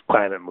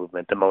climate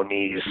movement, the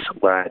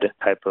Moniz-led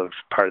type of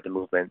part of the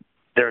movement.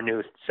 Their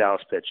new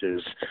sales pitch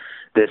is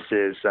this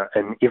is,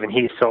 and even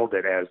he sold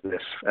it as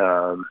this,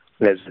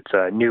 as it's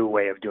a new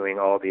way of doing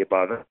all the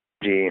above.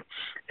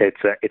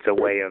 It's a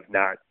way of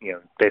not,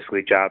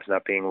 basically jobs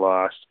not being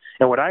lost.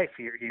 And what I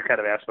fear, you kind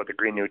of asked about the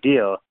Green New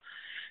Deal.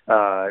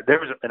 There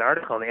was an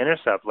article in The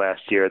Intercept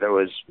last year that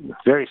was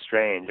very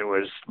strange. It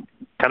was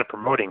kind of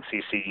promoting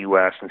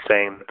CCUS and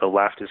saying that the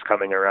left is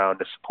coming around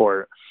to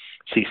support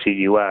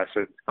CCUS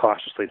or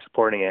cautiously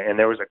supporting it. And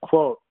there was a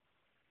quote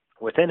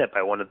within it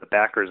by one of the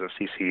backers of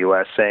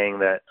CCUS saying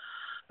that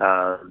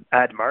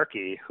Ed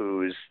Markey,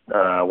 who's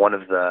one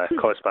of the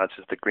co-sponsors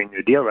of the Green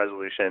New Deal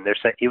resolution,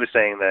 he was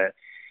saying that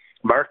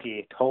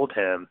Markey told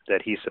him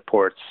that he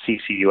supports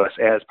CCUS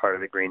as part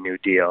of the Green New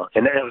Deal.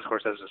 And then, of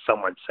course, as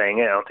someone saying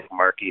it, I don't think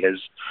Markey has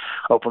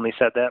openly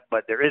said that,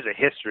 but there is a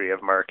history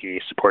of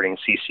Markey supporting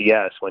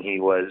CCS when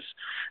he was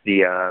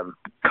the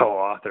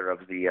co-author of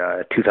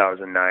the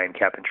 2009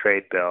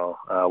 cap-and-trade bill,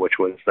 which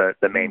was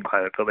the main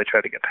climate bill they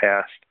tried to get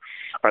passed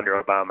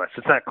under Obama. So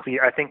it's not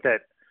clear. I think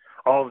that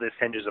all of this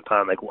hinges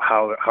upon like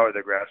how are the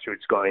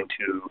grassroots going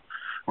to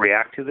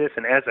react to this.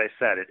 And as I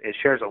said, it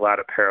shares a lot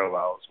of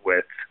parallels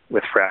with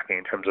fracking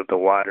in terms of the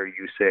water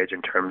usage,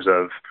 in terms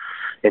of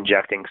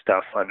injecting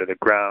stuff under the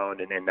ground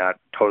and not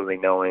totally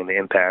knowing the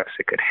impacts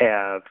it could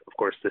have. Of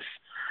course,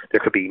 there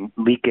could be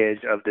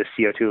leakage of the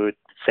CO2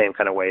 same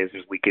kind of way as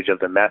there's leakage of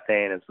the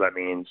methane, and so that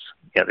means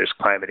there's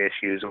climate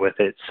issues with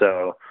it.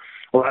 So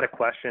a lot of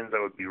questions that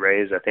would be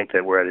raised. I think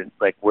that we're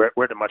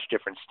at a much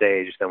different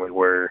stage than we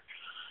were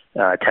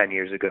 10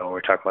 years ago when we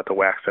were talking about the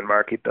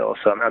Waxman-Markey bill.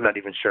 So I'm not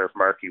even sure if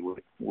Markey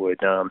would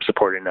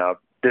support it now.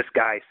 This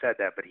guy said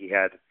that, but he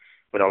had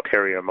an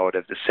ulterior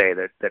motive to say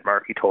that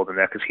Markey told him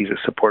that because he's a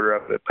supporter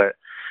of it. But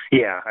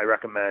yeah, I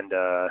recommend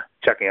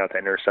checking out that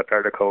Intercept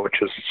article,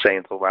 which was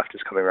saying the left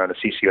is coming around to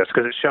CCUS,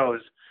 because it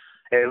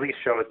at least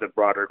shows the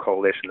broader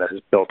coalition that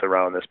is built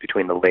around this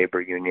between the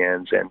labor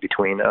unions and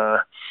between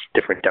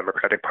different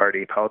Democratic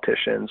Party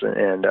politicians,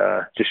 and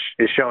just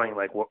is showing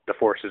like what the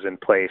forces in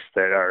place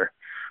that are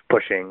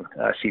pushing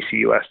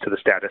CCUS to the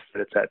status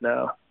that it's at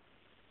now.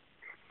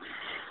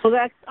 Well,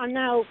 I'm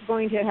now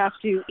going to have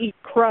to eat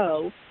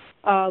crow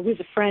with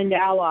a friend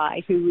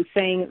ally who was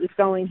saying it was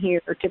going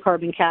here to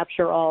carbon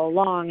capture all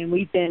along, and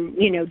we've been,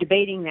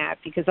 debating that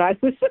because I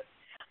was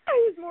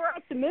more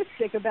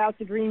optimistic about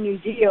the Green New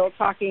Deal,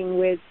 talking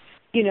with,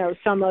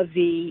 some of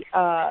the,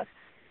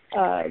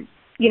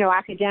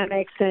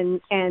 academics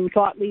and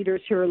thought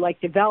leaders who are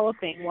like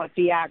developing what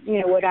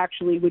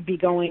actually would be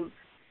going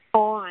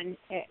on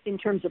in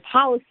terms of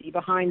policy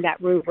behind that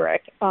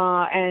rubric,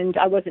 and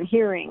I wasn't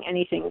hearing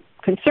anything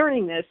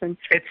concerning this. And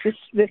this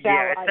it's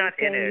ally not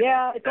saying, in it.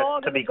 yeah, it's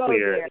all going to go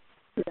clear.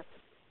 there.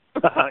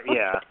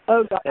 Yeah.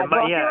 Oh God.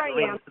 Here I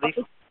am.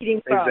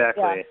 Eating crow.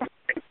 Exactly.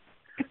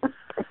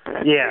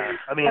 Yeah.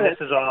 I mean, this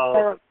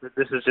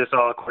is just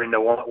all according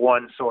to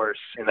one source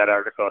in that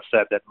article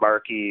said that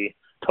Markey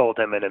told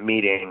him in a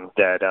meeting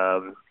that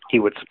he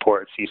would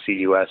support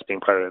CCUS being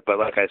part of it. But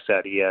like I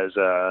said, he has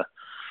a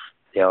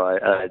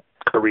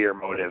career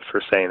motive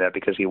for saying that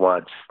because he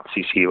wants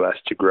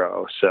CCUS to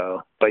grow.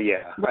 So, but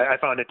yeah, I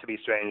found it to be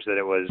strange that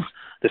it was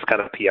this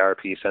kind of PR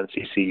piece on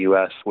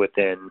CCUS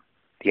within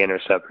the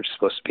Intercept, which is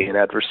supposed to be an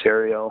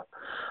adversarial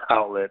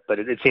outlet, but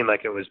it seemed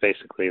like it was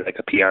basically like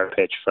a PR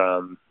pitch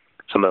from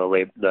some of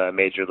the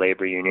major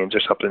labor unions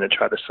or something to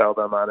try to sell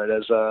them on it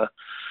as a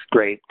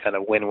great kind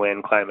of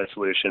win-win climate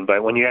solution.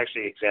 But when you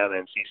actually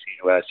examine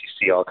CCUS, you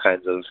see all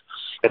kinds of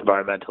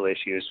environmental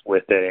issues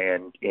with it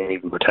and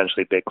even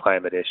potentially big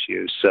climate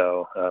issues.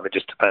 So it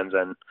just depends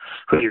on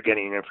who you're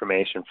getting your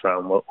information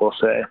from, we'll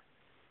say.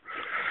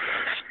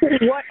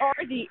 What are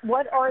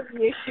the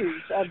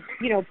issues of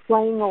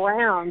playing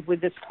around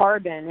with this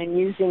carbon and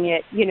using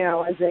it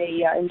as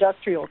a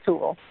industrial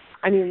tool?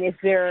 I mean, is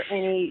there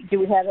any? Do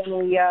we have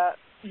any?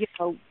 Is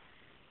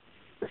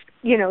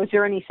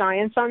there any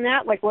science on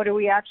that? Like, what are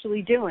we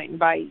actually doing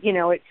by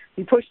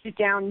we pushed it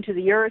down into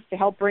the earth to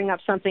help bring up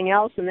something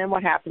else, and then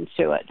what happens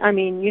to it? I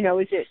mean,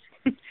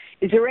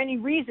 is there any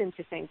reason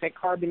to think that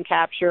carbon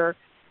capture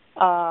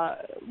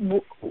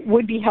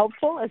would be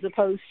helpful as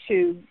opposed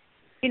to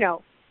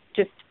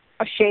just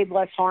a shade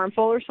less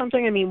harmful or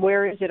something? I mean,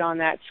 where is it on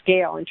that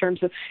scale in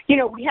terms of,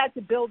 we had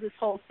to build this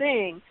whole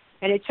thing,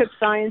 and it took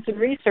science and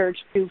research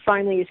to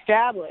finally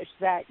establish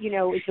that,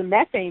 it's the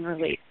methane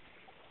release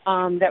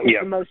that was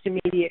the most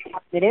immediate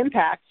climate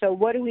impact. So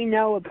what do we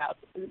know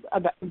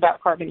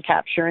about carbon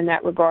capture in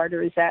that regard,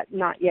 or is that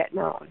not yet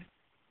known?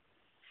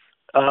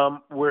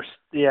 It's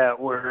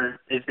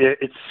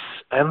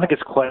I don't think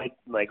it's quite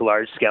like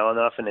large scale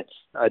enough, and it's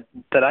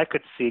that I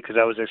could see because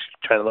I was actually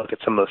trying to look at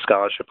some of the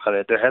scholarship on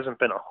it. There hasn't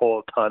been a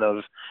whole ton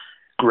of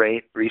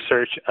great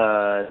research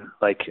on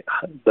like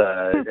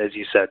as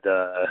you said,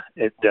 the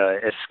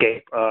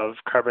escape of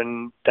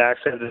carbon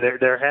dioxide.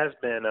 There has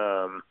been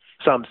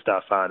some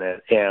stuff on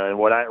it, and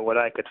what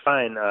I could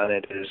find on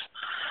it is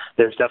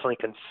there's definitely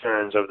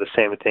concerns of the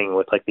same thing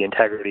with like the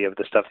integrity of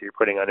the stuff that you're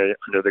putting under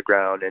the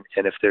ground,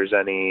 and if there's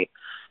any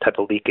type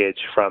of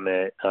leakage from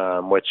it,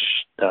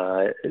 which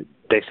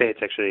they say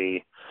it's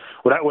actually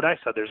what I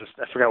saw.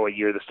 I forgot what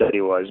year the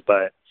study was,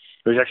 but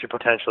there's actually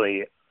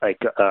potentially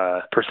like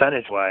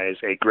percentage-wise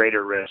a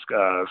greater risk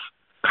of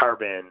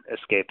carbon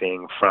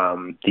escaping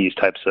from these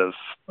types of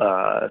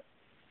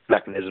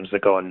mechanisms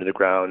that go under the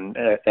ground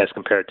as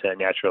compared to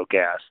natural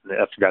gas.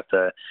 I forgot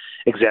the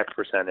exact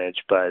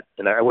percentage,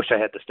 and I wish I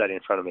had the study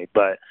in front of me.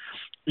 But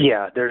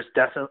yeah, there's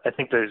definitely, I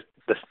think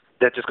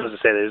that just goes to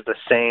say there's the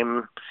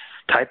same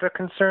type of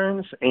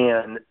concerns,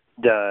 and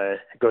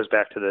it goes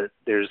back to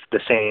there's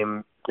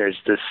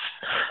this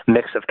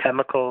mix of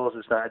chemicals.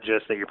 It's not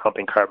just that you're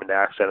pumping carbon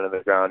dioxide into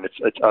the ground.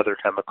 It's other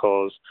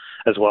chemicals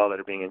as well that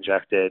are being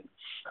injected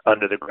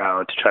under the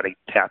ground to try to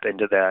tap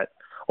into that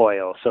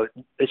oil. So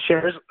it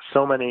shares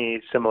so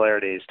many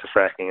similarities to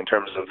fracking in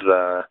terms of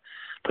the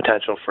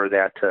potential for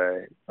that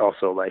to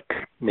also like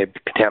maybe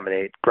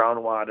contaminate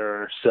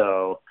groundwater.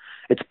 So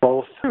it's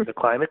both the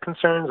climate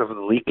concerns of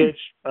the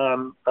leakage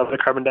of the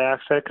carbon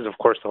dioxide, because of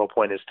course the whole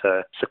point is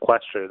to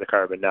sequester the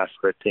carbon, not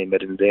for it to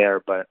emit into the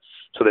air. But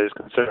so there's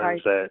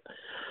concerns that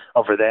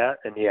over that,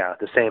 and yeah,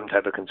 the same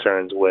type of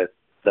concerns with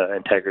the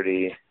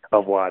integrity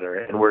of water.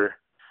 And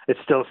it's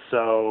still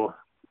so,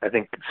 I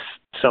think,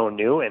 so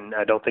new, and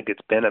I don't think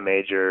it's been a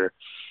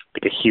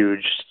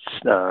huge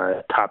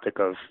topic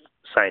of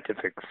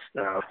scientific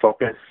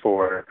focus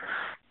for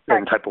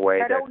the type of way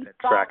that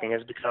fracking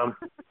has become.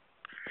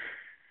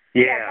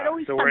 Yeah,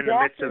 so we're in the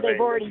midst of it.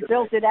 They've already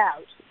built it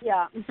out.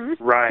 Yeah.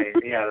 Mm-hmm. Right.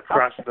 Yeah,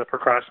 the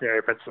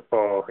precautionary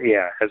principle,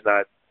 has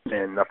not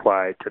been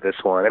applied to this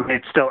one. I mean,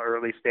 it's still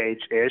early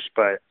stage-ish,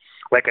 but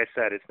like I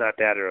said, it's not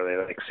that early.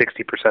 Like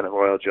 60% of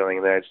oil drilling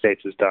in the United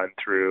States is done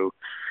through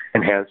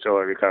enhanced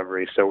oil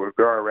recovery. So we're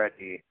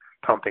already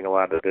pumping a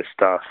lot of this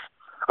stuff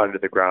under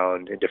the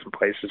ground in different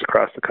places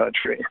across the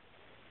country.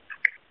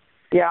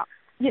 Yeah.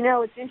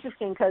 It's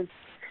interesting because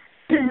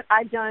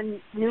I've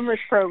done numerous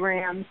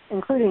programs,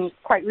 including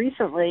quite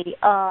recently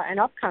and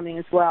upcoming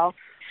as well,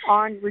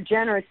 on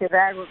regenerative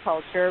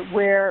agriculture,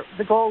 where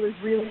the goal is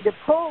really to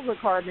pull the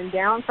carbon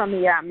down from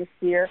the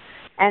atmosphere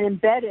and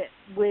embed it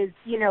with,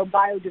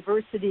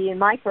 biodiversity and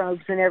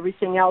microbes and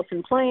everything else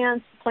in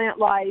plants, plant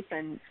life,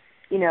 and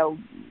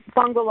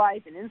fungal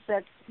life and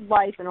insect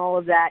life and all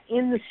of that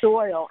in the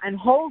soil and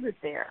hold it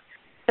there.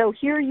 So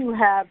here you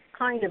have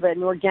kind of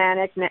an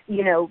organic,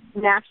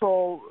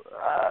 natural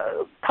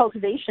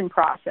cultivation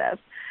process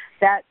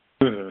that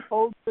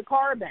holds the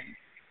carbon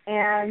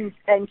and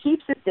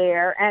keeps it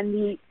there. And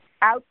the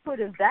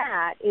output of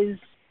that is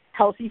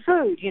healthy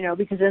food,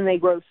 because then they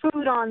grow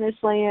food on this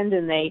land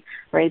and they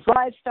raise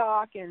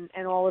livestock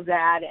and all of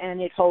that. And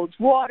it holds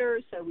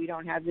water, so we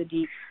don't have the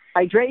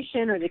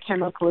dehydration or the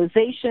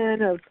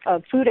chemicalization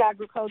of food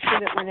agriculture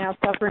that we're now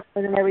suffering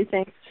with and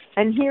everything.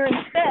 And here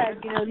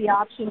instead, the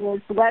option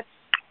is let's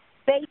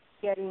fake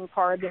getting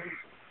carbon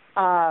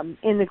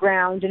in the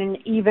ground in an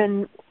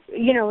even,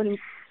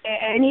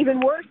 an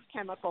even worse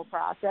chemical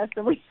process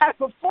than we had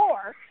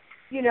before,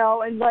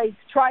 and like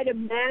try to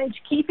manage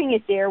keeping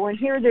it there when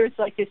here there's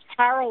like this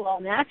parallel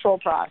natural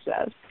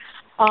process,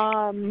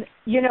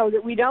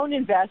 that we don't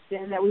invest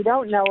in, that we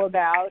don't know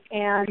about,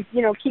 and,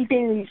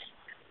 keeping these,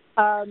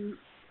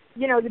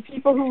 the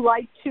people who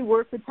like to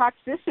work with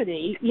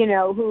toxicity,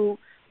 who,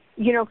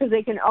 because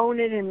they can own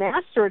it and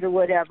master it or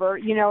whatever,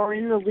 are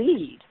in the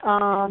lead,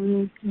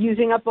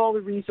 using up all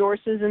the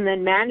resources and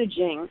then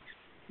managing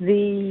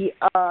the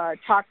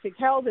toxic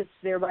hell that's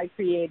thereby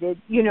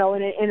created, in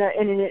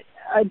an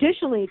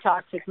additionally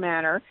toxic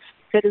manner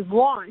that is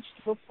launched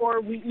before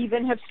we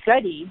even have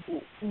studied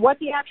what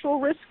the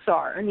actual risks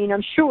are. I mean,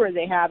 I'm sure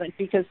they haven't,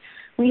 because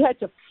we had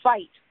to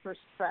fight for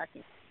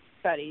fracking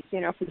studies,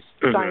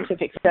 for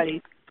scientific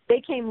studies.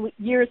 They came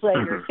years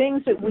later,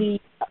 things that we,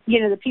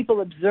 the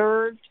people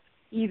observed,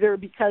 either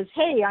because,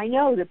 hey, I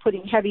know they're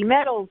putting heavy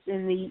metals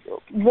in the,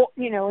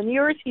 in the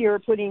earth here,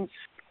 putting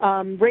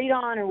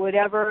radon or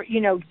whatever,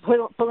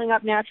 pulling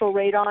up natural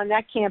radon,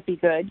 that can't be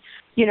good,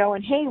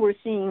 and hey, we're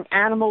seeing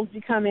animals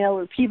become ill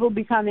or people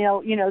become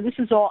ill, this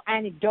is all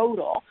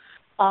anecdotal,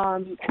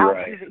 out of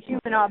the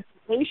human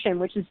observation,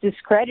 which is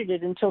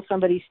discredited until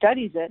somebody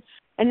studies it.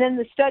 And then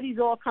the studies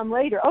all come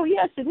later. Oh,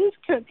 yes, it is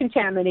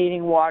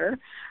contaminating water.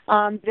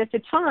 But at the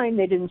time,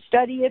 they didn't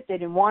study it. They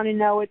didn't want to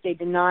know it. They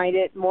denied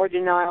it. More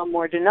denial,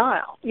 more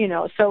denial.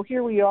 So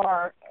here we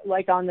are,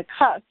 like on the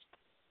cusp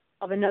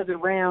of another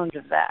round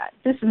of that.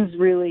 This is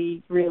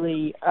really,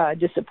 really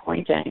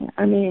disappointing.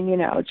 I mean,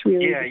 it's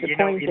really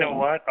disappointing. You know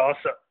what?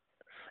 Also,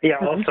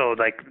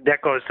 like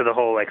that goes to the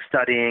whole like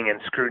studying and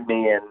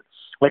scrutiny. And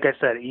like I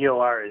said,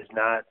 EOR is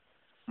not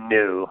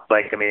new.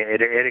 Like, I mean,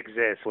 it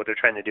exists. What they're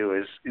trying to do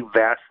is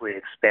vastly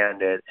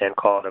expand it and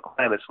call it a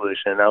climate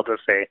solution. And I'll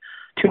just say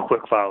two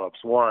quick follow-ups.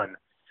 One,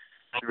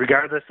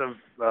 regardless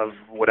of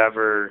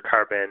whatever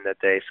carbon that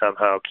they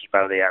somehow keep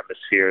out of the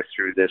atmosphere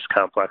through this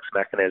complex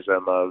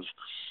mechanism of,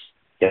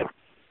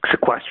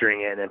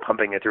 sequestering it and then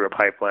pumping it through a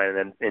pipeline and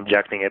then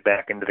injecting it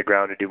back into the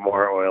ground to do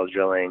more oil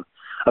drilling.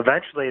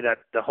 Eventually, that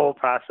the whole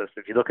process,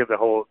 if you look at the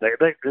whole, this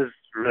is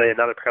really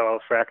another parallel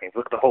of fracking. If you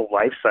look at the whole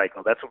life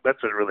cycle, that's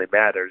what really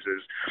matters,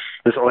 is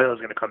this oil is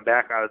going to come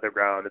back out of the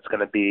ground. It's going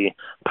to be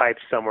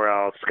piped somewhere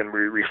else. It's going to be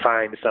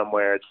refined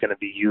somewhere. It's going to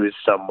be used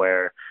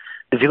somewhere.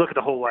 If you look at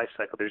the whole life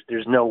cycle,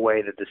 there's no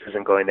way that this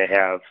isn't going to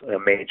have a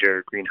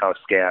major greenhouse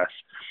gas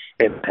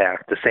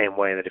impact, the same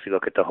way that if you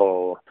look at the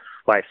whole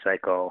life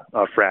cycle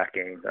of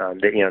fracking,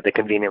 they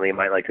conveniently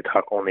might like to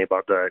talk only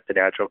about the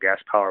natural gas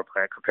power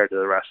plant compared to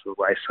the rest of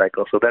the life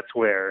cycle. So that's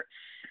where,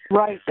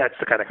 that's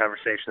the kind of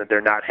conversation that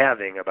they're not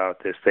having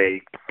about this.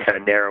 They kind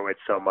of narrow it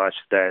so much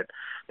that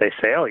they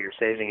say, oh, you're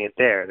saving it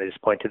there. They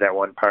just point to that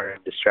one part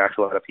and distract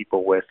a lot of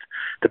people with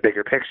the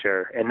bigger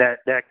picture. And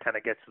that kind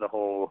of gets to the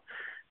whole,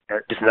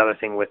 just another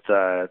thing with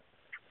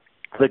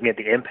looking at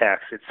the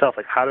impacts itself,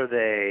 like how have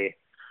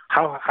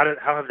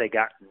they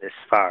gotten this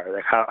far?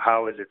 Like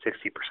how is it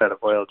 60% of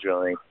oil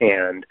drilling?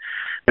 And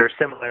there are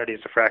similarities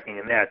to fracking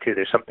in that too.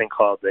 There's something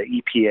called the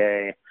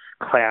EPA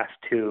Class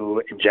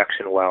 2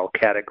 injection well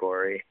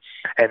category,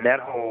 and that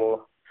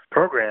whole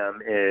program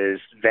is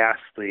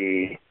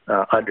vastly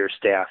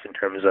understaffed in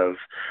terms of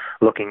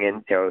looking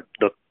in,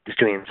 just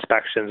doing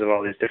inspections of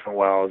all these different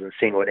wells and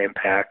seeing what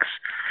impacts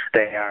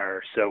they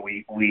are. So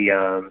we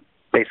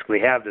basically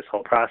have this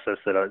whole process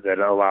that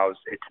allows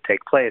it to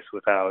take place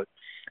without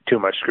too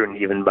much scrutiny,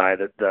 even by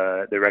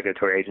the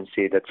regulatory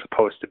agency that's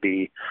supposed to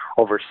be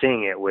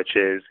overseeing it, which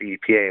is the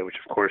EPA, which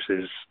of course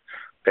is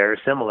very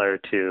similar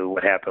to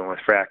what happened with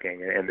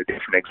fracking and the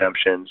different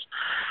exemptions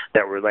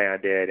that were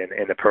landed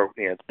and the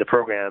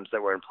programs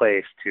that were in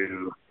place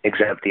to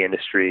exempt the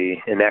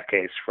industry, in that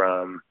case,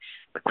 from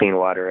the Clean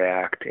Water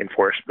Act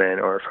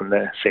enforcement or from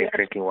the Safe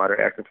Drinking Water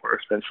Act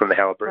enforcement from the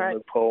Halliburton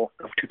loophole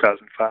of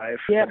 2005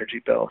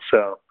 energy bill.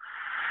 So,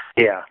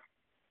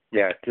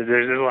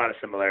 there's a lot of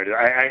similarities.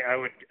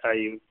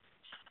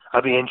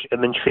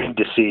 I'm intrigued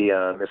to see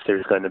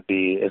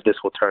if this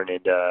will turn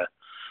into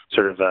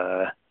sort of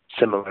a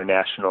similar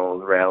national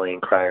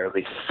rallying cry, or at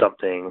least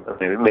something,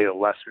 maybe a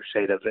lesser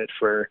shade of it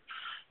for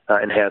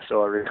enhanced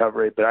oil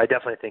recovery. But I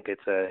definitely think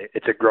it's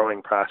a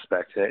growing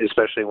prospect,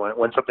 especially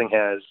when something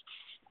has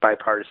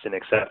bipartisan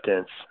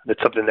acceptance.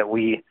 That's something that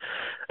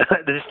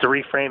just to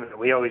reframe it,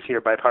 we always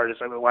hear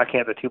bipartisan. I mean, why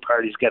can't the two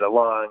parties get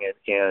along,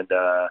 and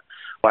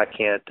why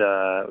can't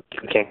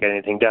we can't get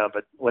anything done?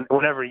 But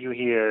whenever you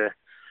hear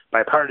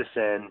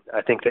bipartisan,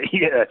 I think that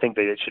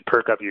it should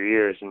perk up your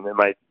ears, and there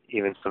might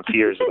even some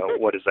fears about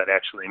what does that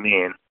actually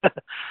mean.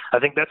 I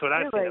think that's what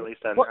I've seen, at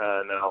least on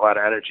a lot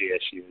of energy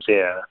issues.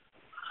 Yeah.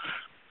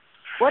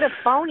 What a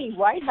phony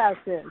White House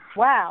is!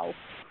 Wow.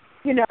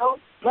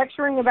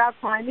 Lecturing about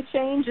climate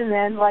change and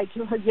then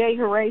yay,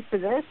 hooray for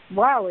this.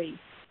 Wowie.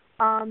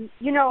 And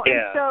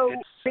so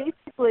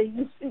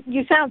basically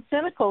you sound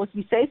cynical if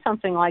you say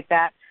something like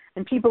that,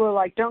 and people are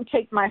like, don't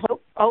take my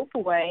hope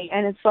away.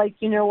 And it's like,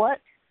 you know what?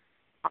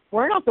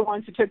 We're not the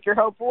ones who took your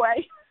hope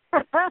away.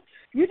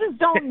 You just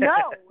don't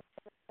know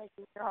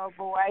taking your hope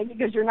away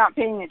because you're not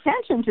paying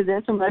attention to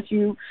this unless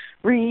you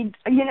read,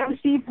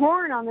 Steve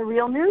Horn on the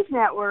Real News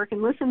Network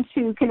and listen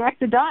to Connect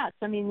the Dots.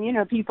 I mean,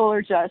 people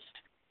are just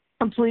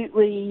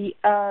completely,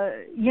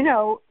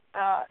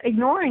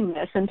 ignoring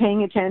this and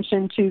paying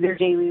attention to their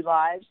daily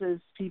lives as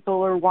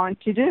people are wont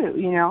to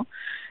do,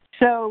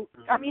 So,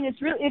 I mean,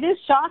 it is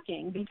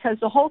shocking because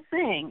the whole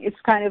thing, it's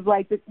kind of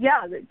like,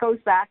 it goes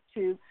back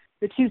to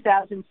the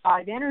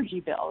 2005 energy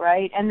bill,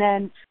 right? And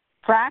then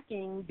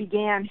fracking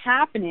began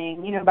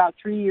happening, about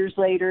 3 years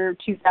later,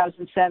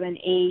 2007,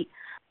 8,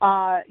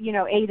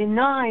 8 and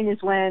 9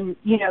 is when,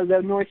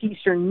 the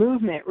Northeastern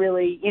movement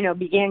really,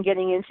 began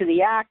getting into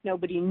the act.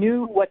 Nobody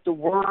knew what the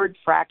word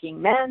fracking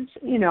meant,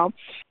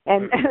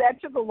 and that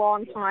took a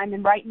long time.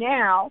 And right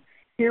now,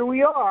 here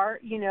we are,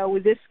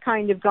 with this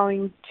kind of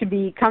going to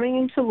be coming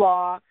into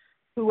law,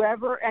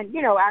 whoever, and,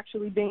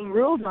 actually being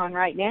ruled on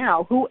right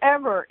now,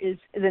 whoever is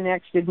the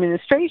next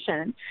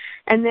administration.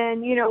 And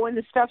then, when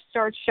the stuff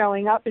starts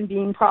showing up and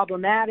being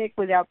problematic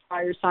without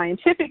prior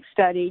scientific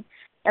study,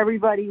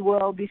 everybody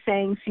will be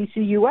saying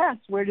CCUS.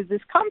 Where did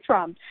this come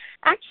from?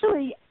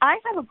 Actually, I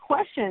have a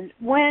question.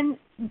 When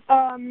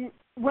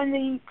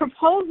the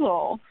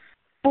proposal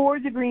for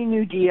the Green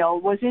New Deal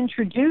was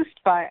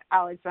introduced by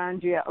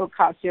Alexandria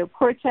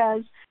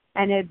Ocasio-Cortez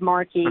and Ed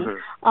Markey,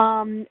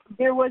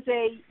 there was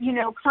a,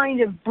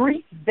 kind of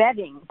brief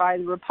vetting by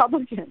the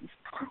Republicans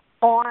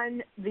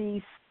on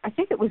I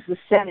think it was the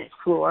Senate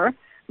floor.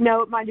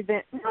 No, it might have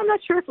been, I'm not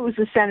sure if it was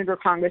the Senate or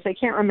Congress, I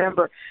can't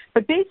remember.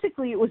 But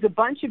basically it was a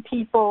bunch of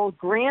people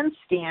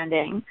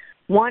grandstanding,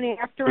 one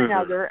after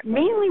another,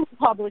 mainly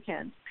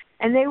Republicans.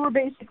 And they were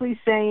basically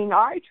saying,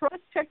 I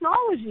trust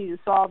technology to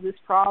solve this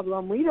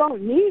problem. We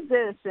don't need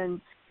this. And,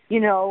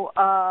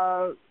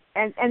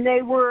 and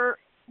they were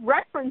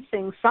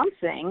referencing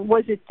something.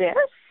 Was it this?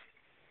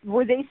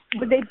 Were they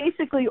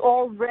basically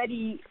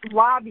already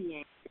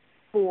lobbying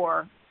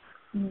for,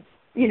 the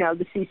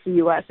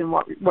CCUS and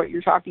what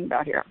you're talking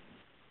about here?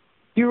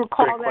 Do you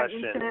recall that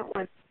incident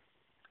when?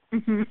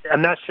 Mm-hmm.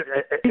 I'm not sure.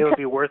 It would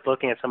be worth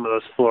looking at some of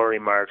those floor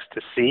remarks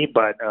to see,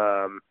 but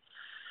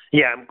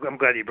yeah, I'm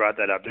glad you brought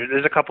that up.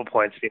 There's a couple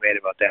points to be made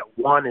about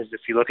that. One is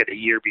if you look at a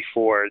year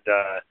before,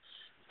 the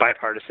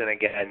bipartisan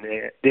again.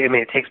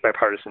 It takes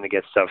bipartisan to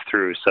get stuff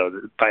through. So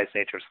by its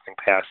nature, if something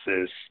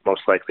passes,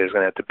 most likely there's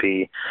going to have to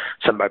be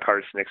some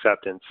bipartisan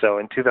acceptance. So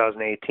in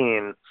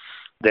 2018,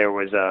 there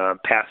was a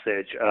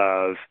passage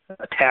of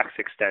a tax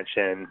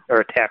extension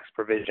or a tax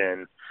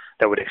provision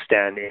that would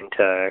extend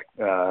into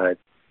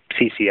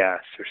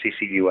CCS or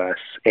CCUS,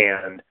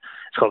 and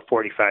it's called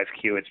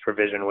 45Q. It's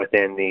provision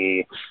within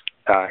the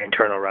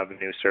Internal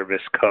Revenue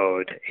Service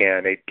Code,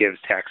 and it gives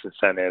tax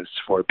incentives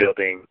for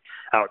building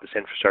out this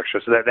infrastructure.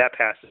 So that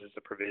passes as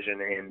a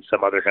provision in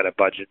some other kind of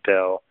budget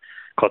bill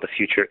called the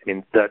Future.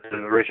 The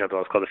original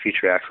bill is called the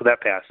Future Act. So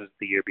that passes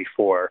the year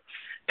before.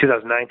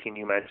 2019,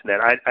 you mentioned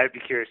that. I'd be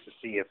curious to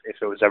see if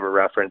it was ever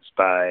referenced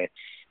by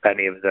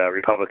any of the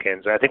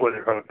Republicans. I think what the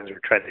Republicans were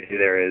trying to do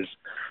there is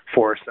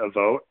force a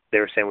vote. They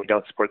were saying we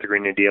don't support the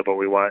Green New Deal, but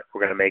we're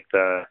going to make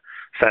the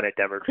Senate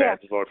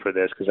Democrats vote for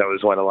this, because that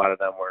was when a lot of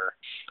them were,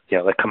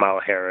 like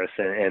Kamala Harris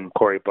and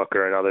Cory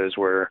Booker and others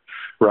were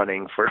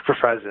running for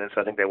president.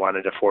 So I think they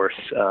wanted to force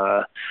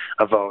a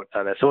vote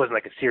on this. So it wasn't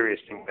like a serious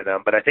thing for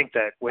them. But I think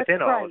that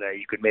within all of that,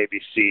 you could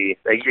maybe see,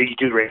 you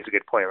do raise a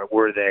good point.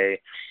 Were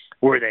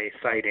they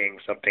citing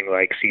something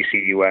like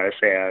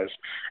CCUS as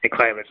a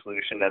climate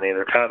solution? Any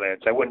other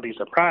comments? I wouldn't be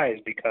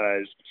surprised,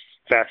 because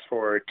fast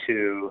forward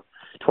to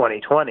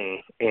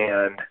 2020,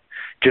 and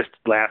just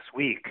last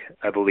week,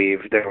 I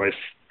believe, there was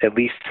at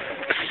least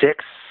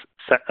 6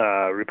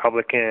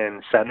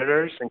 Republican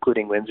senators,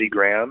 including Lindsey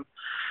Graham,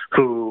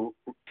 who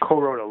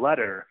co-wrote a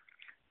letter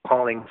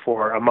calling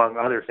for, among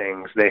other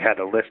things, they had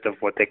a list of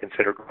what they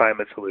consider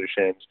climate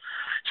solutions,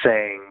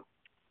 saying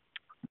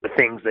the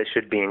things that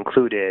should be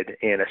included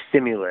in a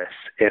stimulus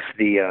if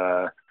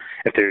there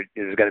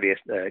is going to be a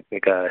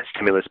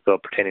stimulus bill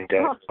pertaining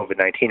to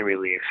COVID-19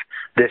 relief.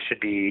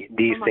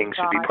 These things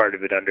should be part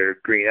of it under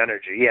green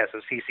energy. Yeah, so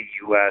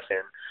CCUS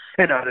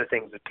and other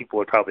things that people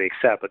would probably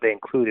accept, but they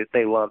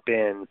lump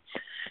in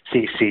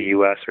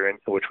CCUS,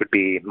 which would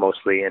be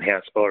mostly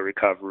enhanced oil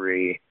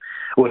recovery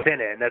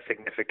within it, and that's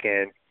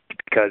significant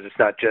because it's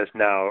not just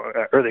now.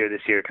 Earlier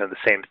this year, kind of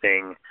the same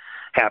thing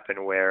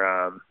happened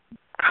where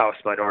House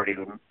Minority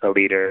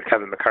Leader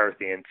Kevin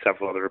McCarthy and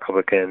several other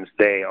Republicans,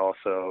 they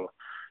also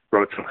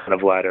wrote some kind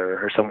of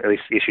letter, or at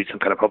least issued some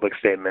kind of public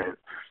statement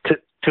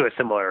to a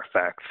similar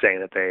effect, saying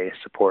that they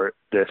support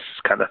this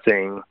kind of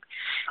thing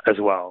as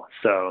well.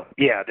 So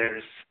yeah,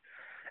 there's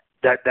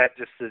that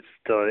just is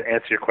to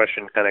answer your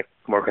question kind of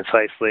more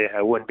concisely.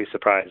 I wouldn't be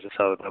surprised if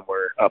some of them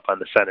were up on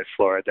the Senate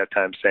floor at that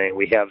time saying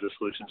we have the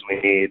solutions we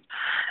need,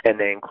 and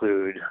they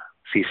include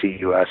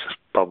CCUS,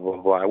 blah, blah,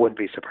 blah. I wouldn't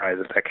be surprised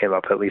if that came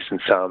up, at least in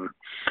some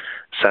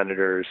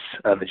senators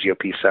on the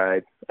GOP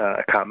side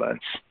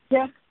comments.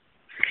 Yeah.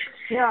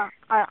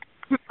 I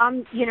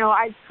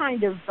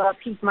kind of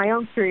piqued my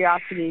own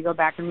curiosity to go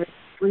back and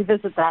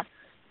revisit that.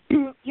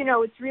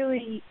 It's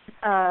really,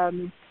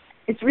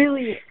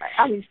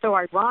 so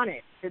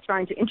ironic. They're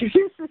trying to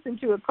introduce this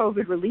into a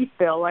COVID relief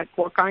bill. Like,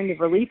 what kind of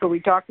relief are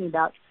we talking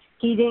about?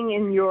 Heating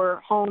in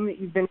your home that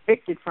you've been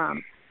evicted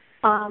from.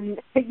 And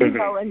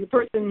the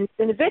person who's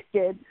been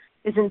evicted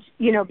isn't,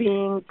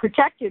 being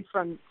protected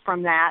from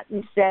that.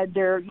 Instead,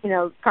 they're,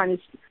 kind of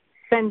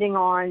spending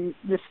on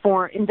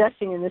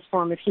investing in this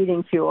form of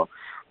heating fuel.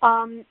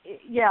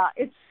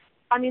 It's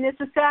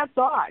a sad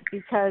thought,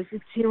 because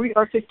here we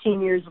are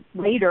 15 years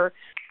later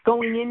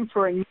going in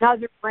for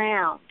another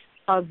round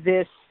of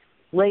this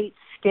late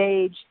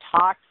stage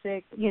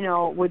toxic,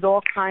 with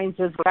all kinds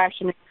of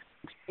rational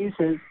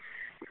excuses.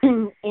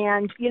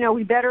 And,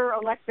 we better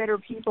elect better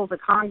people to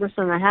Congress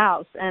and the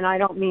House. And I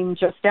don't mean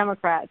just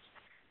Democrats,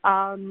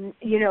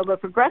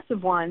 but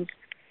progressive ones.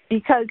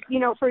 Because,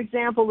 for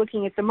example,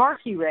 looking at the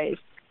Markey race,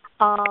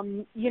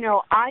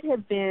 I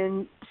have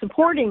been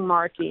supporting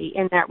Markey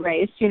in that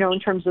race, in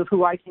terms of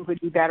who I think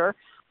would be better,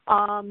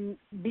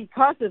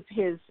 because of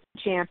his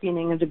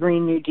championing of the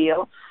Green New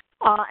Deal.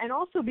 And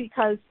also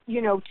because,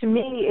 to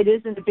me, it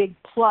isn't a big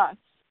plus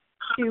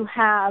to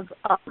have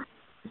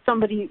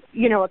somebody,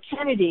 a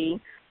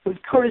Kennedy with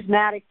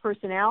charismatic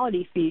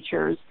personality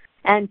features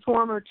and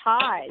former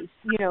ties,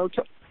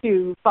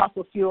 to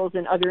fossil fuels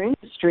and other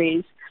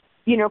industries,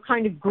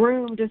 kind of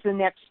groomed as the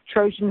next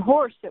Trojan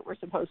horse that we're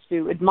supposed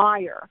to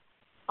admire,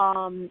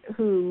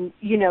 who,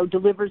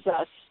 delivers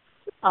us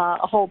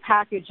a whole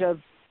package of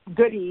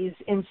goodies,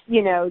 and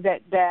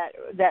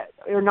that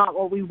are not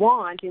what we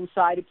want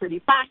inside a pretty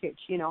package,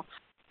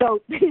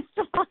 So based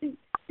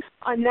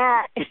on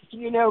that,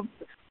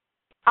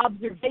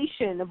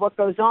 observation of what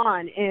goes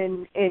on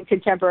in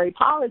contemporary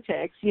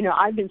politics,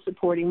 I've been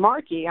supporting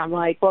Markey. I'm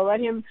like, well,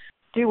 let him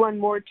do one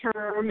more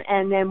term,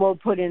 and then we'll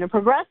put in a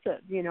progressive,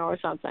 or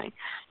something.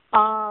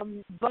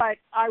 But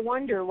I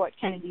wonder what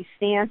Kennedy's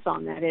stance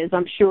on that is.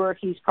 I'm sure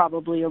he's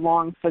probably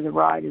along for the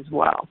ride as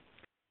well.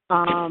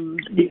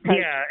 Because,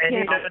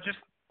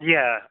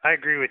 I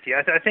agree with you.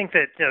 I think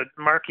that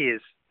Markey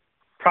is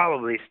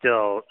probably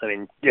still, I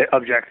mean,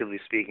 objectively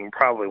speaking,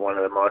 probably one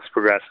of the most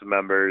progressive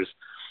members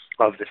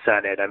of the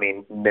Senate. I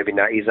mean, maybe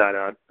not, he's not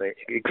on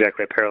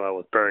exactly a parallel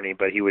with Bernie,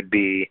 but he would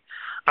be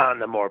on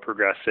the more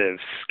progressive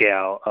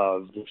scale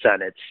of the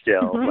Senate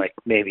still, like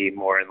maybe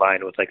more in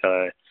line with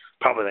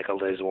probably like a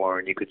Liz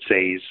Warren. You could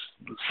say he's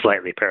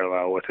slightly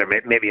parallel with her,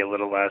 maybe a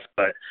little less,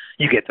 but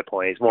you get the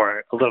point. He's a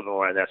little bit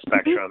more on that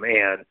spectrum.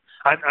 And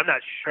I'm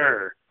not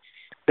sure.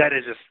 That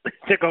is just,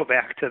 to go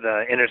back to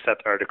the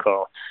Intercept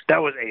article, that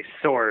was a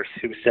source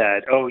who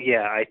said, oh,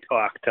 yeah, I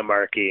talked to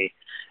Markey,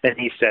 and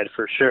he said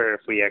for sure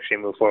if we actually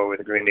move forward with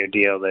the Green New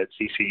Deal that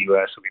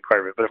CCUS will be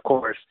part of it. But, of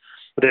course,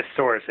 this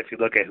source, if you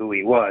look at who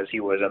he was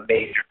a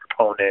major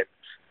proponent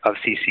of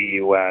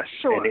CCUS.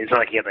 Sure. And it's not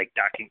like he had,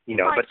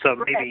 but so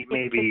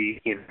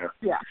maybe he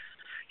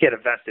had a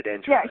vested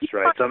interest,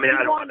 right? So, I mean,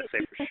 I don't want to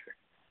say for sure.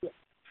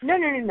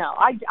 No.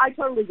 I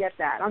totally get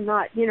that. I'm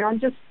not, I'm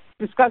just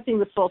discussing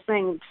the full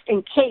thing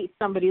in case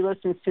somebody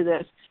listens to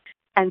this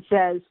and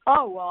says,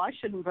 oh, well, I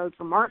shouldn't vote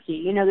for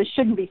Markey. They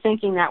shouldn't be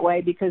thinking that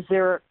way because he's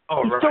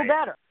still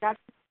better. That's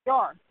where we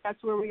are.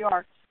 That's where we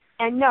are.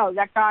 And no,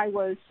 that guy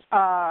was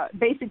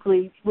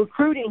basically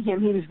recruiting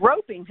him. He was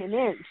roping him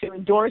in to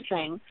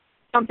endorsing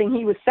something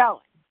he was selling,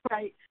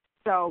 right?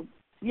 So,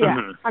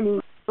 I mean,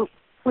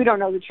 we don't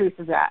know the truth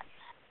of that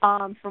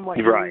from what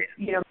you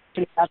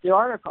mentioned about the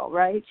article,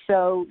 right?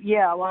 So,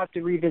 we'll have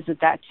to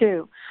revisit that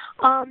too.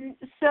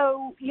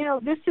 So,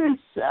 this is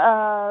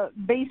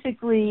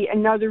basically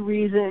another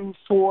reason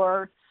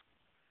for,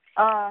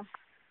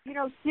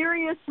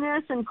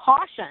 seriousness and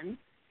caution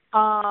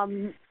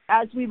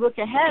as we look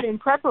ahead in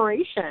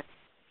preparation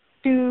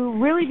to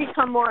really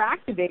become more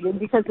activated,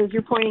 because as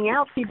you're pointing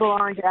out, people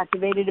aren't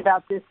activated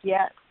about this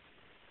yet.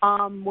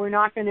 We're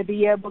not going to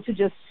be able to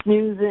just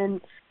snooze in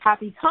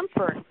happy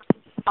comfort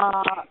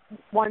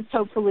once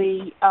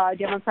hopefully a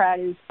Democrat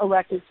is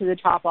elected to the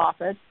top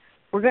office.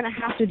 We're going to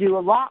have to do a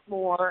lot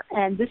more,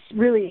 and this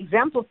really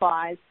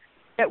exemplifies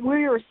that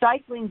we are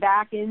cycling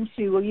back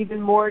into an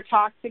even more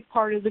toxic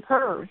part of the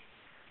curve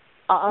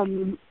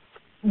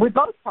with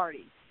both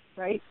parties,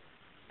 right?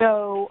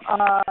 So,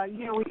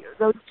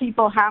 those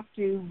people have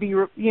to be,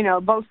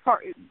 both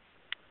parties,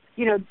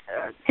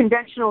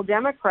 conventional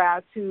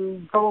Democrats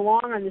who go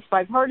along on this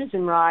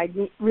bipartisan ride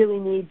really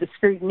need the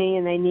scrutiny,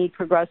 and they need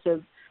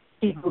progressive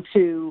people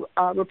to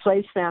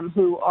replace them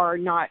who are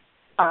not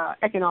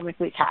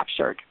economically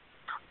captured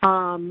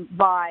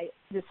by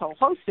this whole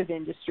host of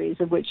industries,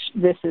 of which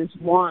this is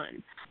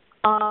one.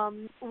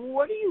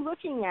 What are you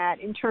looking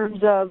at in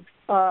terms of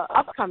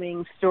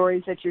upcoming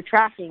stories that you're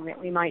tracking that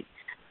we might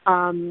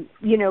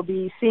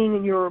be seeing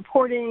in your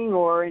reporting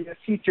or in a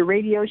future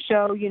radio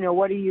show?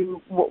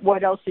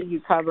 What else are you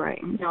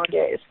covering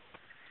nowadays?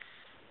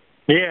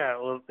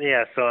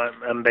 So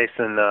I'm based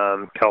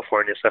in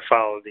California, so I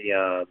follow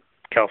the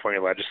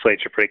California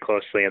legislature pretty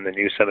closely and the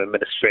Newsom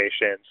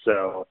administration.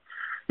 So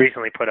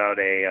recently put out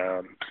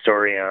a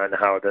story on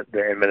how the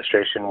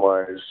administration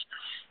was,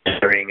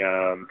 during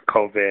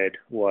COVID,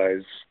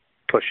 was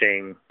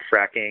pushing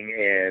fracking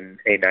in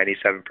a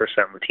 97%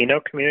 Latino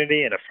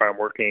community and a farm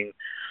working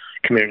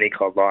community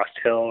called Lost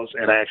Hills.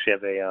 And I actually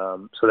have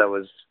so that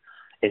was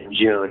in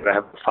June, but I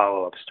have a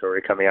follow-up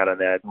story coming out on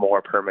that.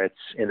 More permits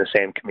in the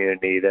same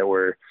community that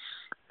were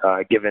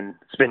given.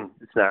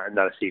 It's not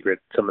a secret.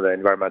 Some of the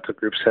environmental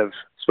groups have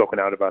spoken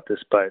out about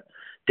this, but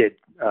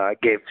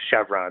gave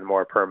Chevron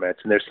more permits.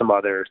 And there's some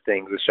other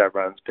things that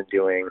Chevron's been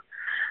doing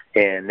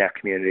in that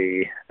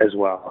community as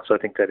well. So I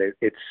think that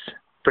it's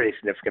pretty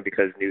significant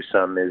because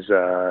Newsom is,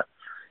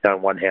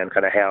 on one hand,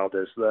 kind of hailed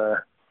as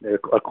a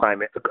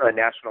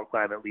national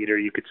climate leader,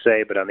 you could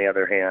say, but on the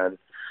other hand,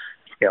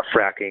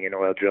 fracking and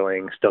oil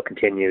drilling still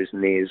continues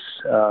in these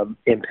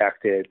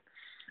impacted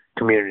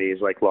communities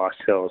like Lost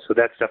Hills. So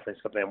that's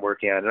definitely something I'm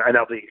working on, and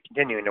I'll be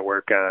continuing to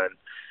work on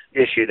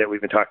an issue that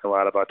we've been talking a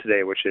lot about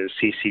today, which is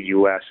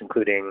CCUS,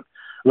 including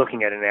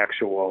looking at an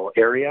actual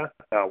area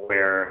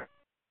where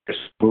there's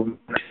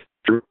movement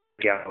through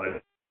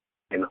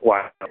in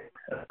wild.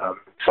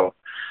 So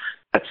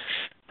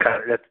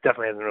that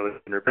definitely hasn't really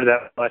been reported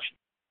that much.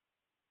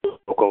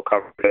 Local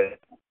coverage.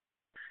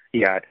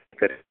 I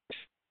think that it's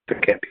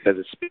significant because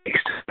it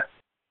speaks to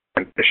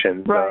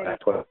ambitions. Right.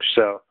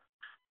 So.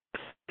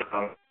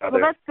 Well,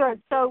 that's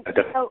good. So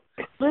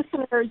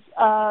listeners,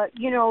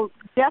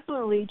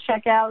 definitely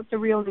check out the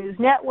Real News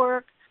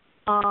Network.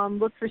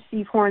 Look for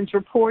Steve Horn's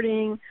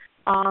reporting.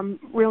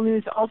 Real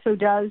News also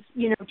does,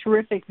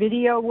 terrific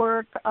video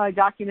work,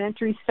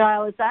 documentary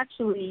style. It's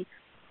actually,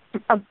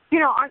 as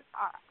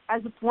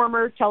a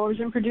former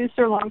television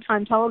producer,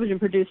 longtime television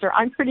producer,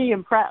 I'm pretty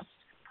impressed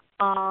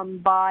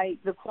by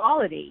the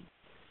quality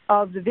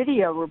of the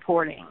video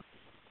reporting,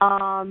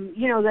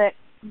 that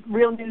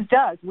Real News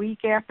does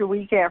week after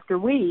week after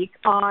week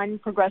on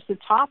progressive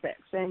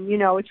topics. And,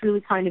 it's really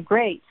kind of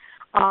great.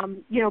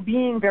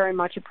 Being very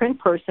much a print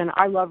person,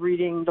 I love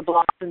reading the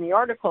blogs and the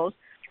articles,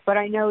 but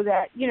I know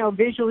that,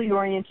 visually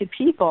oriented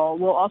people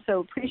will also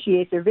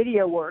appreciate their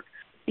video work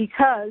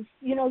because,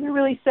 they're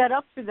really set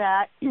up for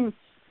that, and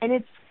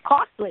it's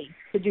costly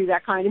to do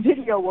that kind of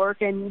video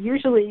work, and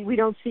usually we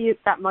don't see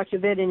that much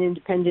of it in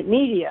independent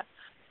media.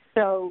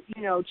 So,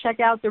 check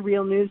out the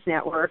Real News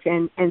Network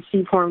and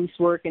see Form's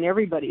work and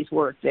everybody's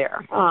work there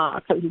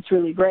because it's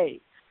really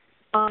great.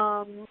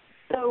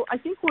 So I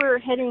think we're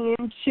heading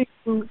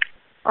into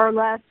our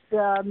last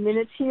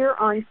minutes here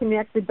on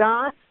Connect the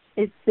Dots.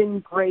 It's been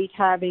great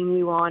having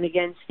you on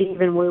again,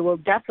 Steve, and we will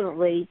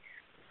definitely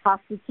have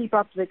to keep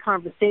up the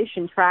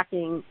conversation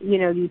tracking,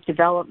 these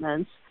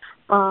developments.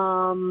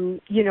 So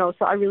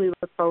I really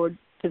look forward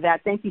to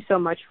that. Thank you so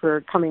much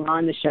for coming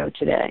on the show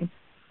today.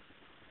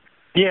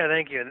 Yeah,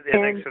 thank you. And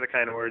thanks for the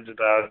kind words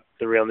about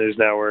the Real News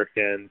Network.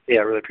 And, I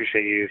really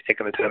appreciate you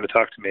taking the time to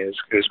talk to me. It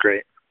was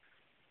great.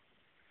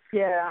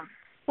 Yeah.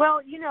 Well,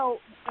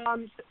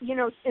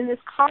 in this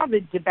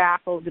COVID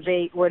debacle,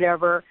 debate,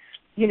 whatever,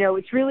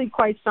 it's really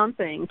quite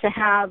something to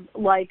have,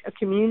 like, a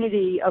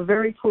community of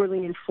very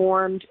poorly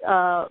informed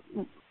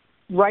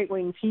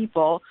right-wing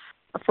people,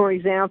 for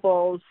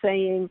example,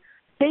 saying,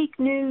 fake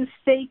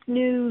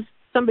news.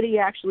 Somebody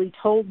actually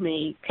told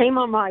me, came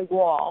on my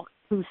wall,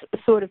 who's a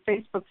sort of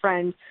Facebook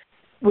friend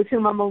with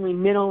whom I'm only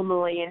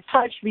minimally in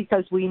touch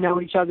because we know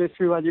each other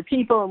through other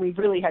people, and we've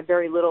really had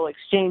very little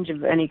exchange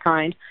of any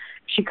kind.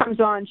 She comes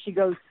on, she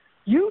goes,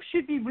 you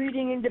should be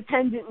reading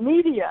independent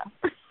media.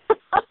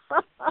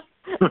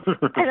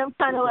 And I'm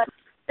kind of like,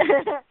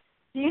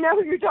 do you know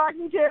who you're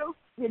talking to?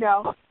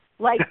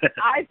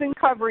 I've been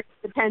covering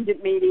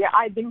independent media.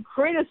 I've been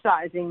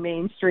criticizing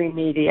mainstream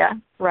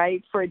media,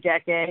 right, for a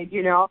decade,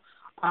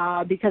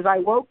 because I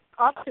woke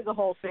up to the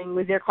whole thing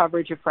with their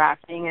coverage of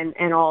fracking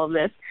and all of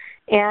this.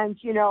 And,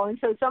 and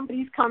so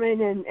somebody's come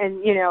in and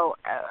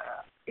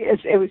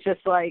it was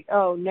just like,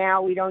 oh,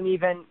 now we don't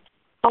even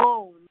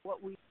own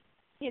what we,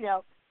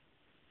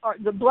 or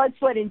the blood,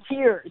 sweat, and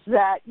tears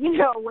that,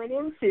 went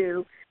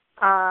into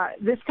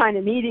this kind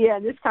of media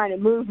and this kind of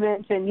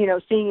movement and,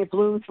 seeing it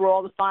bloom through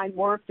all the fine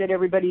work that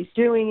everybody's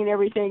doing and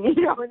everything, and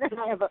then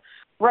I have a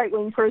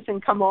right-wing person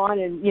come on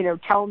and,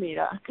 tell me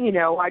to,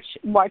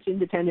 watch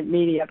independent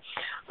media.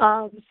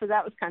 So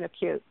that was kind of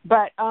cute.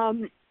 But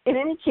in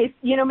any case,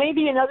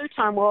 maybe another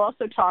time we'll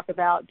also talk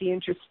about the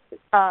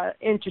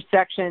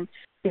intersection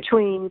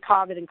between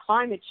COVID and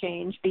climate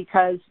change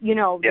because,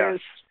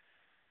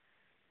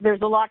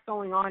 there's a lot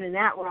going on in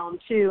that realm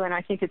too, and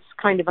I think it's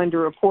kind of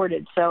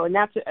underreported. So, and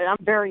I'm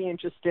very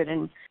interested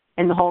in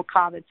the whole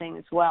COVID thing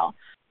as well.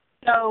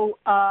 So,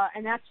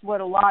 and that's what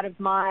a lot of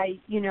my,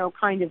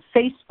 kind of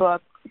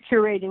Facebook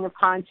curating of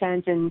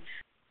content and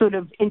sort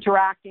of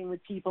interacting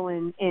with people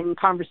in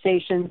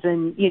conversations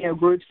and,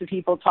 groups of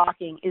people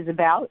talking is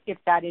about, if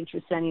that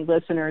interests any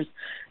listeners.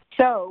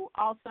 So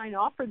I'll sign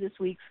off for this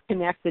week's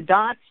Connect the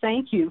Dots.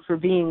 Thank you for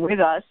being with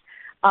us.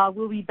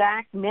 We'll be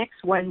back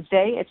next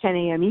Wednesday at 10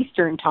 a.m.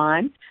 Eastern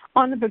Time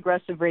on the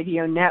Progressive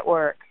Radio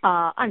Network.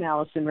 I'm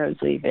Alison Rose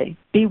Levy.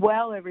 Be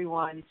well,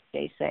 everyone.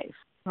 Stay safe.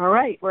 All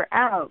right, we're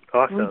out.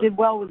 Awesome. We did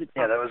well with the time.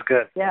 Yeah, that was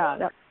good.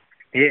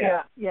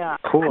 Yeah. Yeah.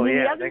 Cool,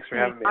 thanks for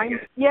having me.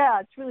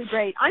 Yeah, it's really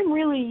great. I'm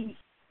really,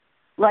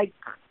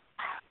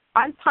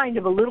 I'm kind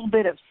of a little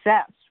bit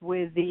obsessed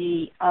with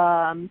the,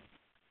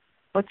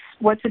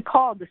 what's it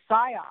called, the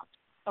psyops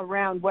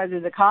around whether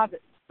the COVID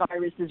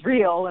virus is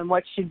real and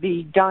what should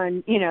be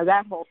done.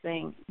 That whole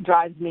thing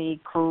drives me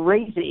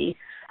crazy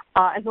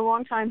as a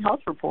longtime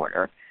health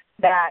reporter,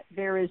 that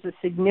there is a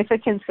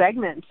significant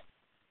segment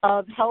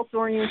of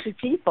health-oriented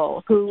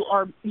people who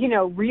are,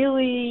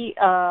 really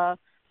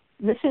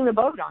missing the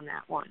boat on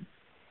that one.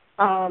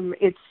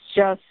 It's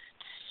just,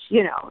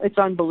 it's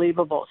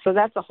unbelievable. So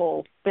that's a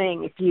whole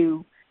thing. If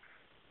you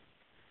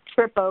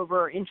trip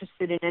over or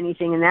interested in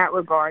anything in that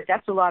regard,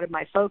 that's a lot of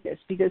my focus,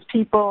 because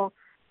people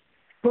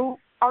who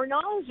are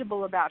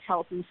knowledgeable about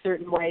health in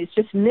certain ways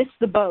just miss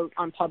the boat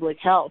on public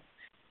health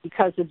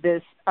because of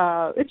this.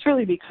 It's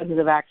really because of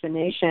the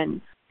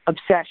vaccination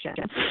obsession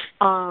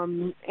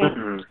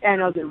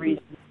and other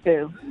reasons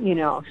too.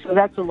 So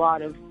that's a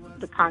lot of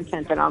the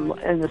content that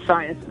and the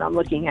science that I'm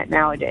looking at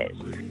nowadays.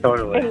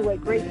 Totally. Anyway,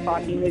 great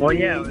talking with you.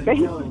 Yeah. Thank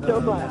you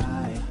so much.